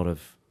in a lot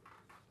of,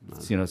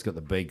 it's got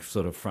the big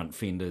sort of front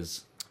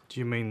fenders. Do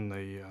you mean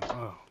the?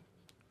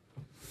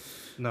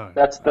 No.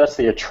 That's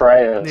the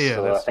Atreus, Yeah,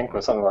 I that's think,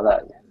 or something like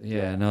that.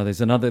 Yeah, no,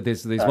 there's another.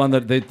 There's one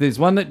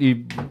that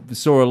you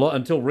saw a lot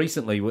until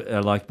recently.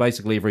 Like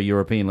basically every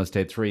European list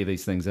had 3 of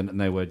these things in it,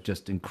 and they were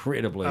just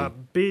incredibly.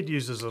 Beard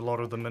uses a lot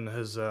of them in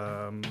his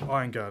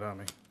Iron Guard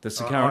army. The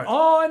Sakaran.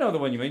 I know the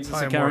one you mean. It's the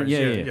Iron Sakaran.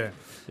 Warriors,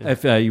 Yeah.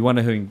 If you're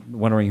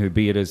wondering who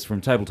Beard is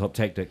from Tabletop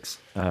Tactics,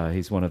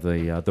 he's one of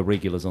the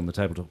regulars on the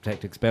Tabletop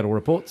Tactics battle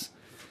reports.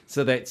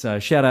 So that's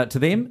shout out to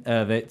them.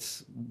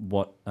 That's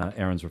what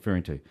Aaron's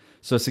referring to.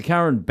 So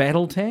Sakaran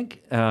battle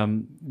tank.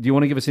 Do you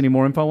want to give us any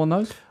more info on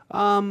those?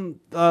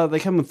 They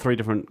come with 3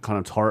 different kind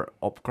of turret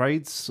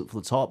upgrades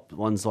for the top.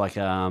 One's like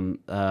a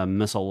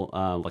missile,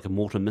 like a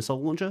mortar missile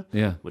launcher,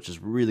 Yeah. which is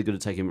really good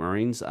at taking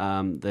Marines.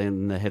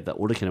 Then they have the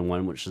autocannon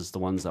one, which is the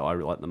ones that I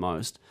really like the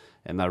most,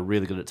 and they're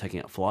really good at taking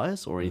out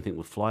flyers or anything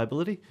with fly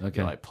ability.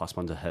 Okay. Like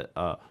 +1 to hit.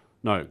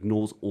 No,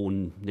 ignores all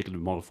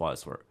negative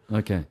modifiers for it.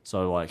 Okay.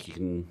 So like you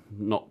can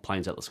knock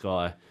planes out the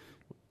sky.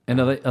 And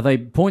are they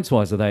points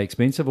wise? Are they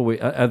expensive?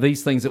 Are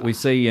these things that we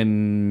see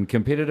in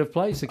competitive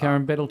play?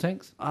 Sakaran battle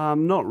tanks?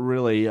 Not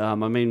really. I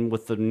mean,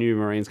 with the new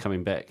Marines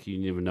coming back, you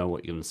never know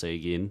what you're going to see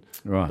again.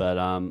 Right. But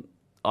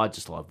I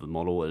just love the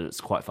model, and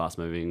it's quite fast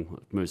moving.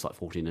 It moves like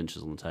 14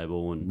 inches on the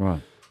table, and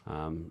Right.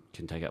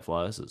 can take out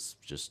flyers. It's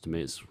just, to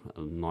me, it's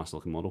a nice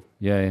looking model.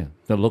 Yeah.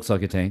 That looks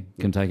like a tank.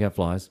 Can take out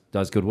flies.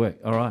 Does good work.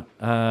 All right.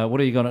 What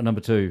do you got at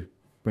number 2,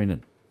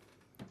 Brendan?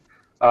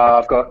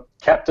 I've got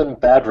Captain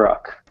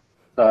Badruck.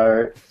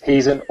 So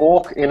he's an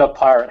orc in a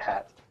pirate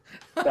hat.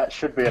 That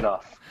should be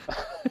enough.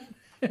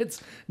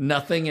 It's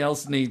nothing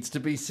else needs to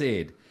be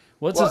said.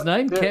 What's Well, his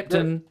name?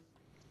 Captain.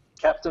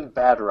 Captain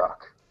Badruck.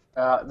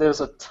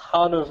 There's a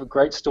ton of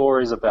great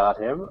stories about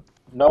him.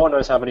 No one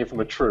knows how many of them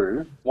are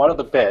true. One of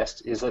the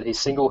best is that he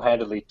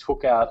single-handedly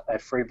took out a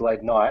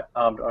Freeblade Knight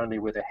armed only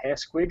with a hair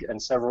squig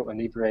and several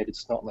inebriated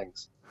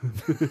snotlings.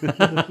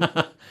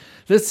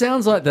 This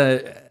sounds like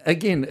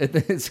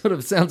it sort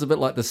of sounds a bit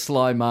like the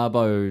Sly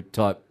Marbo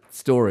type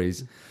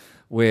stories,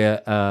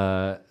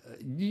 where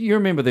you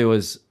remember there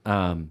was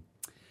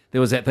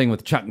that thing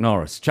with Chuck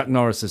Norris. Chuck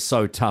Norris is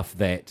so tough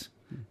that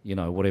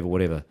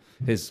whatever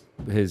his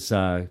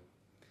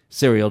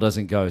cereal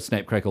doesn't go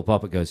snap crackle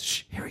pop. It goes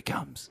shh, here he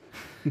comes.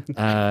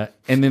 And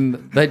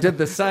then they did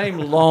the same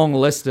long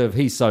list of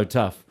he's so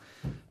tough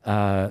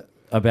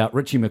about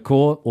Richie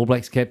McCaw, All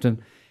Blacks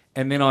captain.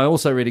 And then I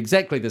also read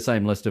exactly the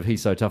same list of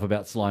he's so tough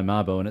about Sly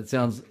Marbo, and it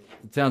sounds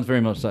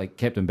very much like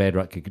Captain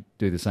Badruck could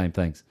do the same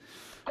things.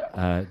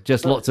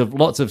 Just lots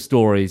of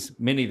stories,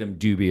 many of them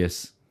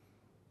dubious.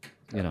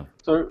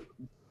 So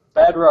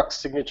Badruck's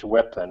signature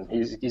weapon,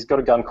 he's got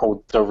a gun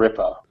called the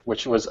Ripper,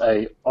 which was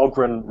a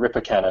Ogryn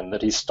Ripper cannon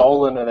that he's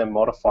stolen and then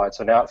modified,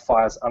 so now it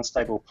fires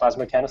unstable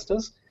plasma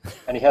canisters,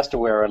 and he has to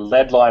wear a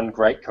lead-lined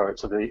greatcoat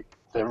so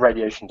the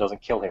radiation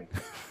doesn't kill him.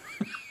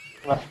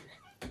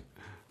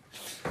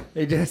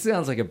 He just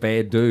sounds like a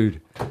bad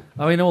dude.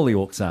 I mean, all the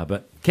orcs are,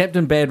 but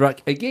Captain Badruck,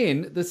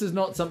 again, this is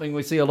not something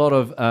we see a lot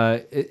of.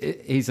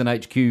 He's an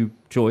HQ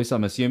choice,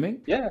 I'm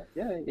assuming. Yeah,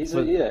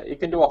 you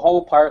can do a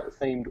whole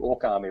pirate-themed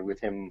orc army with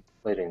him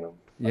leading them.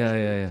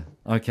 Yeah.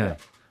 Okay.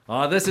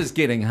 Oh, this is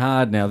getting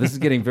hard now. This is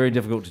getting very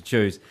difficult to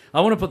choose.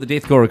 I want to put the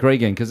Death Corps of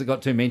Krieg in because it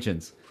got 2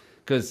 mentions.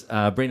 Because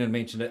Brendan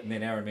mentioned it and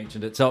then Aaron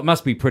mentioned it, so it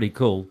must be pretty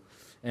cool.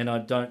 And I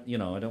don't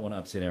want to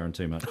upset Aaron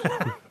too much.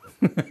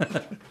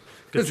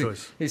 Good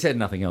choice. He's had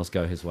nothing else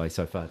go his way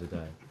so far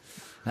today.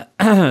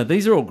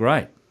 These are all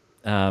great.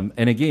 And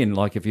again,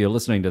 like if you're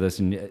listening to this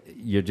and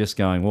you're just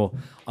going, well,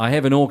 I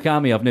have an orc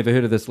army, I've never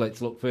heard of this,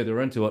 let's look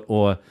further into it.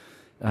 Or,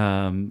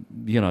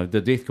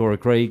 the Death Corps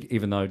of Krieg,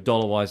 even though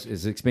dollar-wise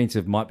is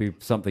expensive, might be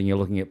something you're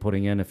looking at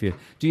putting in.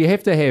 Do you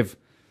have to have,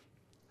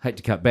 hate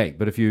to cut back,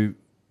 but if you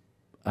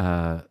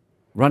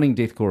running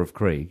Death Corps of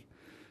Krieg,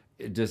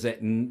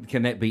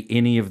 can that be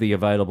any of the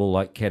available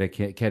like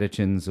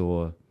catechins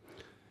or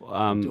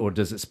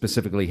does it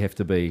specifically have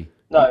to be?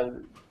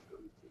 No.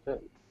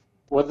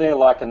 Well, they're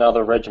like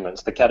another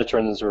regiments. The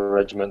Catechins are a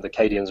regiment, the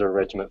Cadians are a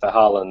regiment, the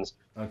Harlans,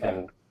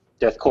 and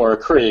Death Corps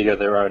of Krieg are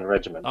their own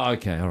regiment. Oh,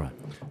 okay, all right.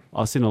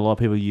 I've seen a lot of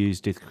people use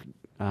Death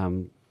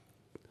Corps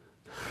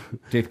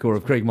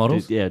of Krieg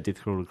models?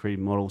 Death Corps of Krieg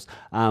models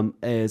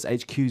as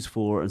HQs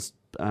for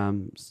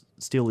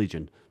Steel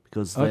Legion.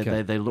 Because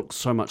they look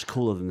so much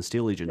cooler than the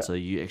Steel Legion, so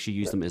you actually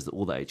use them as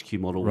all the HQ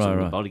models and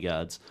the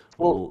bodyguards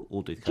all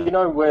do. Do you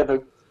know where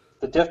the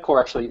Deathcore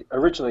actually,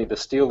 originally the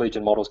Steel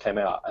Legion models came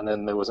out, and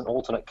then there was an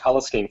alternate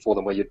colour scheme for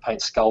them where you'd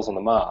paint skulls on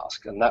the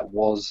mask, and that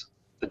was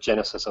the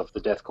genesis of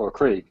the Deathcore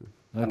Krieg.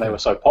 Okay. And they were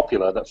so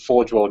popular that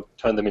Forge World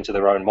turned them into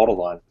their own model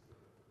line.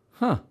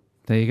 Huh,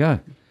 there you go.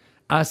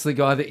 Ask the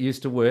guy that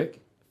used to work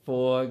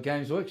for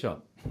Games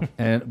Workshop.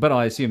 But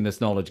I assume this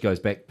knowledge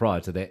goes back prior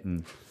to that,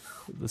 and...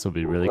 This will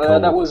be really cool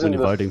when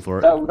you're voting for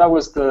it. That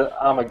was the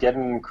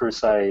Armageddon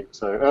Crusade,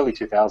 so early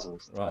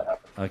 2000s. Right,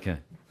 okay.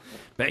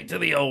 Back to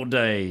the old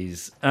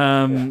days.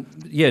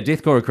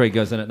 Deathcore Krieg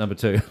goes in at number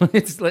 2.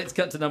 Let's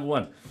cut to number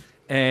 1.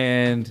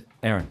 And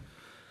Aaron.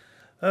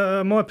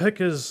 My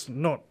pick is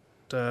not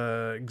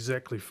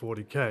exactly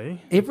 40k.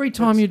 Every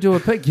time you do a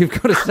pick, you've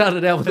got to start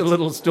it out with a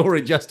little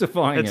story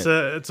justifying it. It's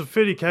a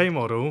 30k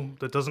model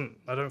that doesn't.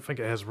 I don't think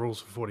it has rules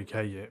for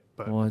 40k yet.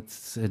 But well,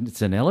 it's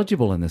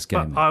ineligible in this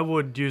game. I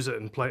would use it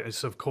in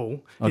place of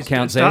Call. It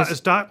counts as? It's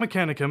Dark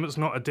Mechanicum. It's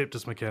not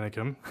Adeptus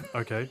Mechanicum.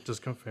 Okay,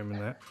 just confirming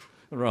that.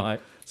 Right.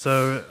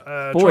 So,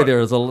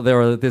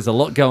 there's a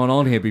lot going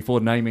on here before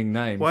naming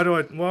names.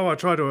 While I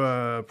try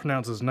to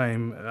pronounce his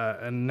name,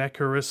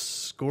 Anacharis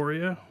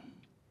Scoria.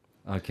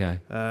 Okay.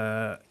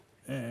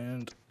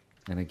 And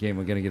again,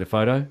 we're going to get a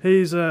photo.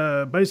 He's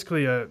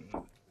basically a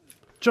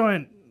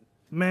giant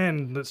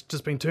man that's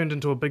just been turned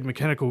into a big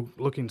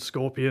mechanical-looking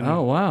scorpion.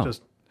 Oh, wow.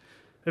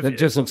 That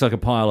just looks like a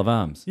pile of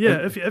arms.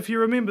 Yeah, if you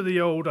remember the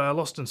old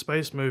Lost in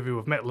Space movie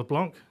with Matt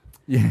LeBlanc,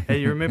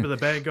 you remember the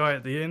bad guy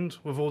at the end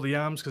with all the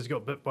arms because he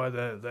got bit by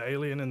the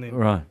alien and then...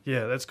 Right.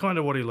 Yeah, that's kind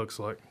of what he looks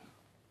like.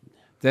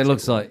 That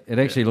looks like... It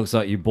actually looks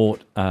like you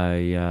bought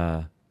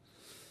a...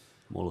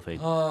 Morlafine.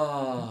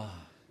 Oh...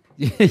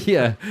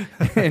 Yeah,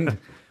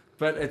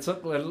 but it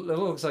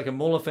looks like a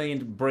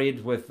Morlafine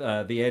bred with the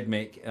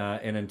AdMech,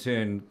 and in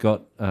turn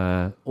got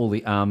all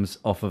the arms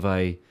off of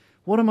a.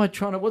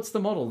 What's the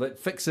model that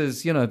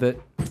fixes? The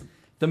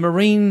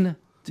marine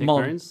Tech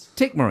Marines.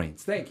 Tech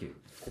Marines. Thank you.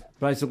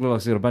 Basically, looks like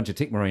it's got a bunch of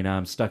Tech Marine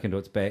arms stuck into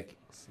its back.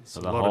 So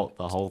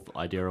the whole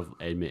idea of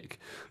AdMech.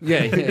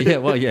 Yeah.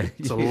 Well, yeah.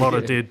 It's a lot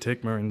of dead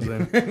Tech Marines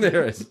then.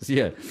 There is,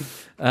 yeah.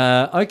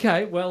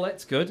 Okay, well,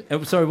 that's good.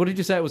 Sorry, what did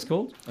you say it was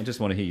called? I just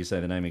want to hear you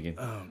say the name again.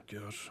 Oh,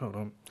 gosh, hold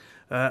on.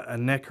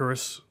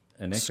 Anacharis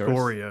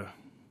Scoria.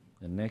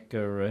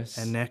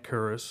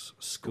 Anacharis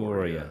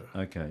Scoria.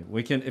 Okay,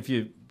 we can, if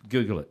you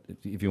Google it,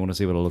 if you want to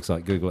see what it looks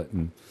like, Google it,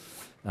 and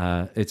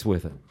it's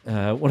worth it.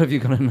 What have you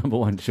got on number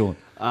 1, Sean?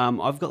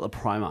 I've got the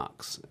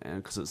Primarchs,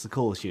 because it's the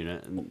coolest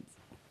unit, and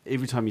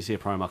every time you see a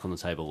Primarch on the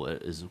table,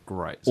 it is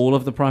great. All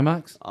of the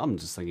Primarchs? I'm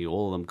just thinking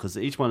all of them, because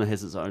each one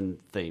has its own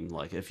theme.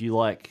 Like, if you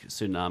like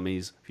certain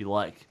armies, if you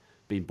like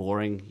being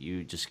boring,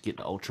 you just get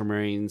the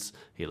Ultramarines.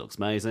 He looks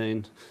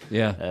amazing.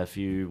 Yeah. If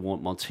you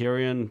want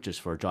Montarian,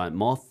 just for a giant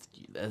moth,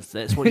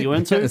 that's what you're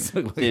into,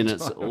 then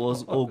it's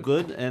all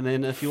good. And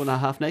then if you want a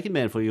half-naked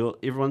man for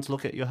everyone to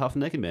look at your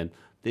half-naked man,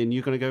 then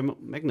you're going to go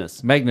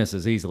Magnus. Magnus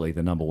is easily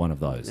the number 1 of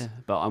those. Yeah,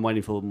 but I'm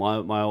waiting for my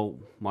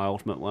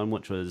ultimate one,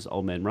 which was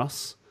Old Man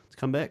Russ, to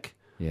come back.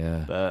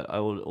 Yeah. But I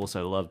would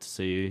also love to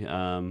see,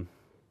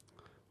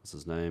 what's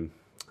his name?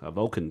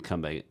 Vulcan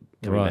coming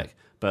back.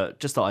 But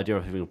just the idea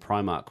of having a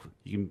Primarch,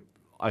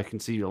 I can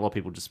see a lot of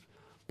people just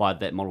buy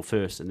that model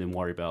first and then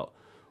worry about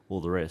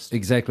all the rest.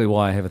 Exactly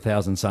why I have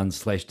 1,000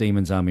 Suns /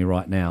 Demons army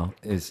right now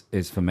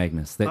is for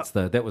Magnus.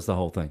 That was the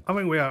whole thing. I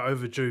think we are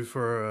overdue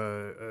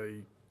for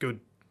a good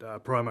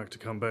Primarch to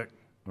come back.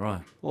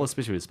 Right. Well,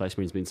 especially with Space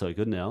Marines being so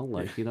good now,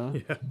 might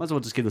as well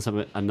just give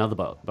them another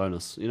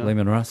bonus.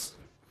 Leman Russ.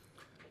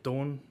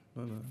 Dawn.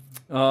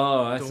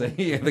 Oh, I see.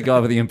 Yeah, the guy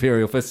with the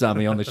Imperial Fists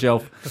army on the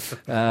shelf.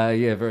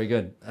 Yeah, very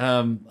good.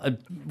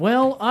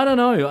 Well, I don't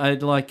know.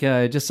 I'd like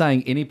just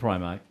saying any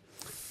Primarch.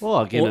 Well,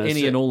 again, or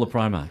any and all the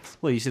Primarchs.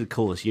 Well, you see the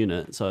coolest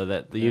unit, so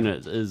that the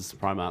unit is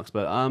Primarchs.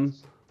 But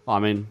I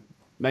mean,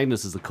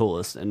 Magnus is the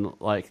coolest, and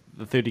like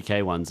the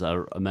 30k ones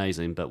are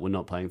amazing. But we're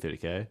not playing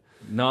 30k.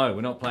 No,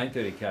 we're not playing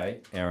 30k,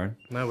 Aaron.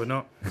 No, we're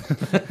not.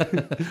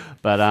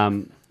 But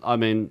I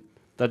mean,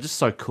 they're just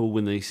so cool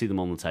when they see them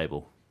on the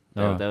table.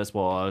 That's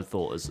what I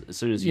thought. As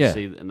soon as you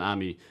see an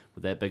army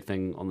with that big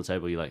thing on the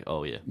table, you're like,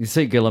 oh yeah. You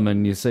see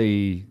Guilliman, you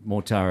see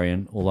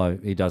Mortarion, although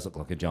he does look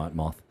like a giant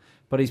moth,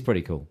 but he's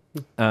pretty cool.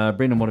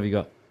 Brendan, what have you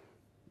got?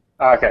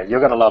 Okay, you're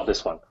going to love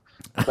this one.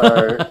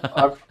 So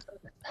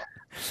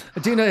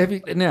Do you know?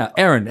 Now,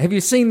 Aaron, have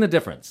you seen the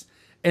difference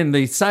in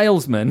the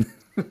salesman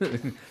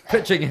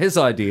pitching his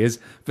ideas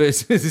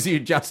versus you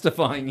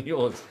justifying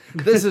yours?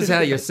 This is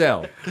how you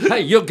sell.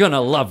 Hey, you're going to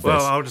love this.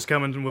 Well, I'll just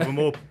come in with a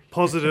more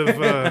positive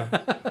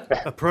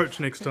approach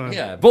next time.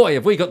 Yeah, boy,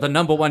 have we got the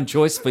number 1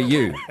 choice for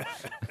you.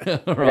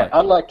 Right. Yeah,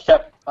 unlike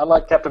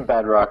Captain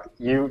Badrock,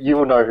 you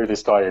will know who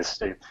this guy is,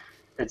 Steve.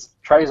 It's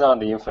Trazan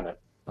the Infinite.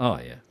 Oh,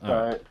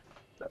 yeah.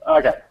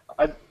 Okay,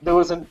 there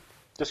was a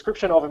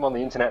description of him on the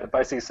internet that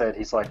basically said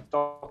he's like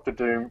Doctor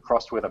Doom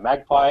crossed with a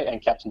magpie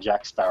and Captain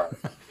Jack Sparrow.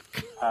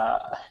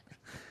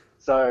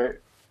 So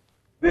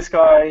this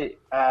guy,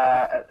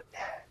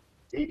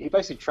 he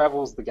basically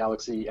travels the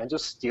galaxy and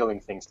just stealing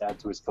things to add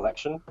to his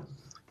collection.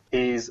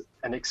 He's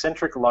an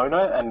eccentric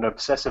loner and an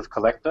obsessive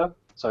collector,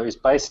 so he's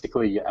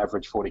basically your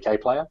average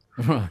 40k player.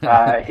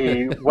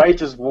 He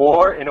wages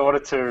war in order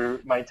to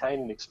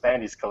maintain and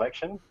expand his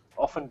collection,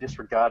 often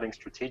disregarding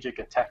strategic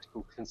and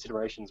tactical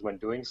considerations when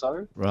doing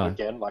so. Right. So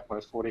again, like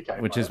most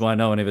 40k Which players. is why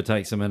no one ever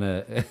takes him in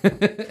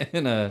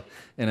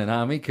an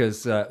army,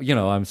 because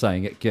I'm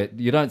saying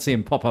you don't see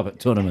him pop up at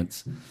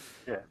tournaments.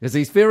 Yeah. Because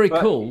he's very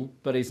But cool,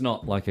 but he's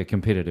not like a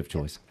competitive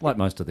choice, like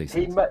most of these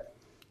He things.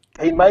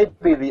 he may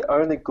be the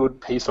only good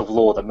piece of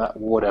lore that Matt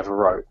Ward ever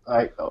wrote.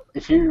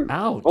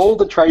 Ouch. All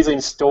the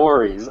Trazyn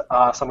stories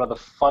are some of the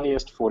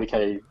funniest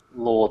 40k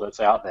lore that's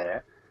out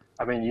there.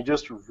 I mean, you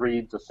just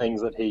read the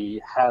things that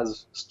he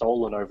has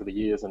stolen over the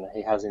years and that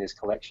he has in his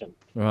collection.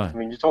 Right. I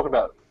mean, you talk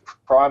about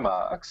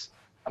Primarchs.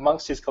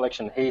 Amongst his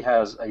collection, he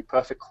has a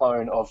perfect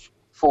clone of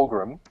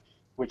Fulgrim,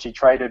 which he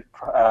traded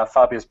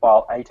Fabius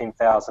Bile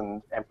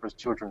 18,000 Emperor's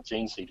Children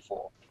gene seed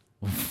for.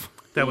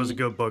 That was a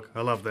good book.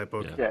 I love that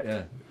book.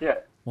 Yeah. Yeah.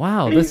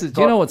 Wow, He's do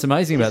you know got- what's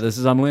amazing about this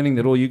is I'm learning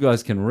that all you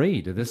guys can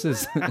read. This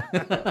is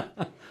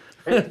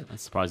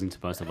That's surprising to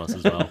most of us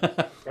as well.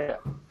 Yeah.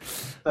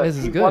 This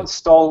is he good. once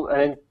stole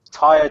an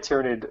entire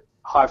Tyranid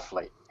hive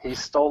fleet.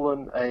 He's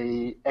stolen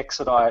a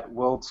Exodite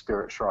World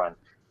Spirit Shrine.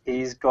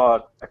 He's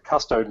got a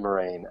Custode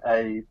Marine,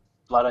 a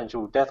Blood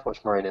Angel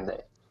Deathwatch Marine in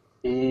there.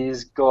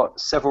 He's got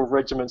several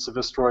regiments of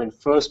Astorian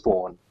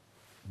Firstborn.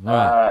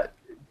 right.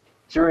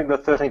 During the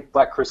 13th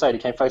Black Crusade, he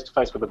came face to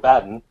face with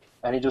Abaddon,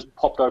 and he just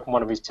popped open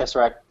one of his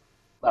Tesseract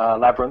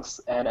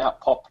labyrinths, and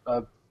out popped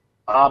an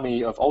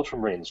army of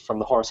Ultramarines from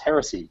the Horus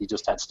Heresy he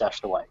just had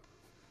stashed away.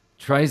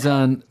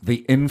 Trazyn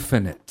the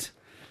Infinite.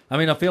 I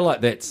mean, I feel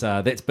like that's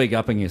big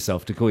upping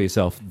yourself to call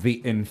yourself the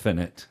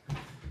Infinite.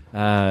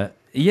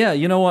 Yeah,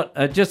 you know what?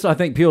 I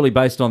think purely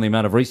based on the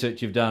amount of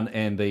research you've done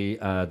and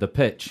the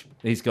pitch,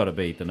 he's got to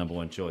be the number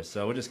one choice.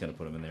 So we're just going to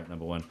put him in there at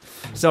number one.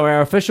 So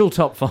our official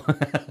top five,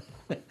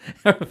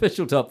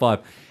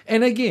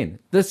 and again,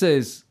 this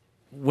is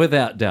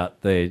without doubt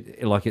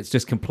it's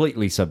just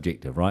completely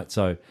subjective, right?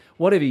 So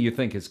whatever you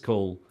think is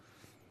cool,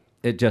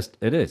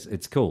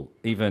 it's cool.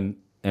 Even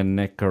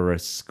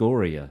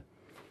Anacoroscoria.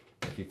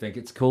 If you think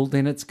it's cool,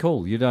 then it's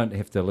cool. You don't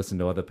have to listen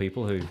to other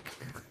people who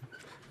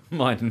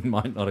might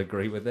not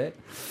agree with that.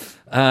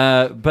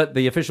 But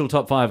the official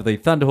top five are the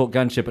Thunderhawk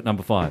gunship at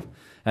number 5.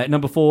 At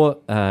number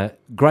 4,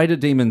 Greater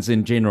Demons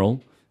in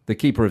general, the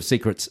Keeper of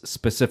Secrets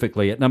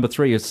specifically. At number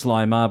 3 is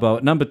Sly Marbo.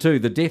 At number 2,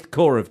 the Death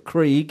Core of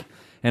Krieg.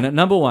 And at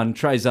number 1,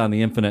 Trazyn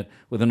the Infinite,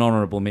 with an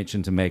honourable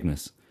mention to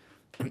Magnus.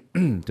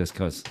 Just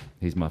because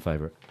he's my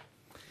favourite.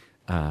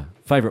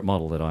 Favourite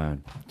model that I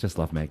own. Just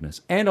love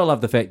Magnus. And I love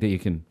the fact that you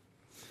can...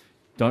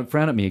 Don't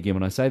frown at me again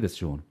when I say this,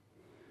 Sean.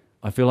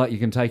 I feel like you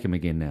can take him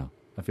again now.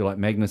 I feel like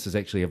Magnus is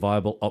actually a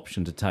viable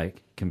option to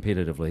take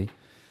competitively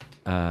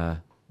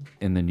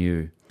in the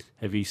new...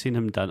 Have you seen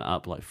him done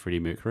up like Freddie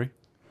Mercury?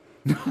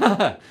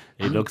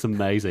 He looks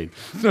amazing.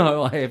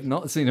 No, I have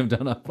not seen him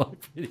done up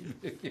like Freddie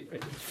Mercury.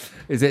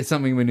 Is that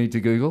something we need to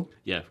Google?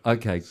 Yeah.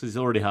 Okay. So he's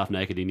already half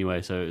naked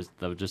anyway, so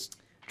they were just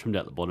trimmed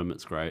out the bottom.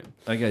 It's great.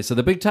 Okay, so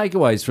the big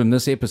takeaways from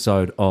this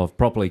episode of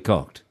Properly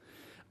Cocked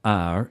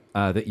are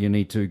that you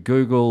need to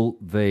Google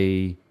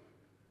the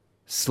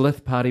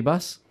Slith Party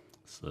Bus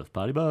Surf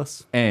party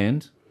bus.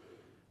 and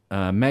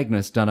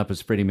Magnus done up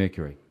as Freddie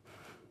Mercury.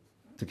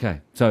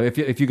 Okay, so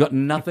if you got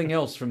nothing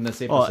else from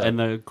this Oh, episode, and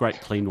the great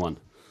clean one.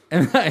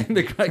 and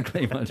the great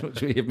clean one,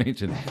 which we have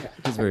mentioned,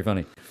 which is very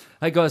funny.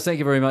 Hey guys, thank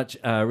you very much.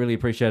 Really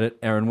appreciate it.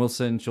 Aaron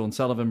Wilson, Sean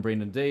Sullivan,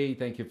 Brendan D.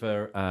 Thank you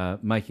for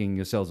making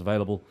yourselves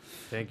available.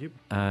 Thank you.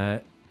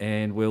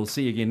 And we'll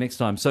see you again next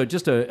time. So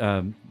just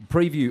a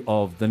preview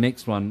of the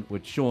next one,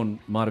 which Sean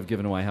might have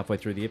given away halfway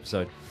through the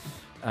episode.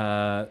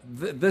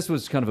 This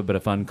was kind of a bit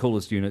of fun.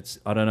 Coolest units.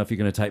 I don't know if you're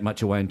going to take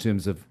much away in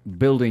terms of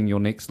building your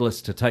next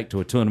list to take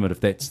to a tournament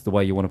if that's the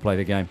way you want to play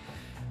the game.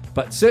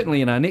 But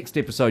certainly in our next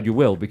episode you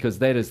will, because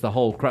that is the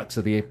whole crux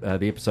of the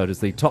episode, is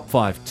the top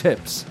 5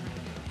 tips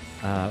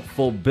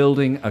for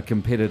building a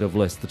competitive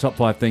list. The top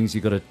 5 things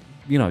you've got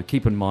to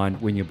keep in mind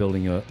when you're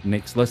building your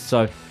next list.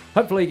 So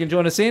hopefully you can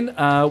join us in.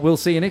 We'll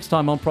see you next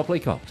time on Properly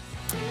Cocked.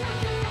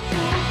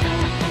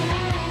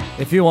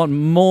 If you want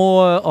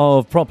more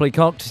of Properly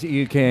Cocked,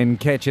 you can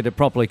catch it at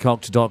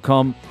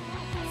properlycocked.com.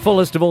 Full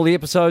list of all the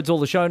episodes, all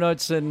the show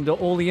notes, and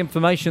all the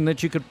information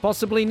that you could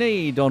possibly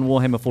need on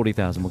Warhammer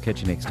 40,000. We'll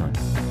catch you next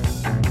time.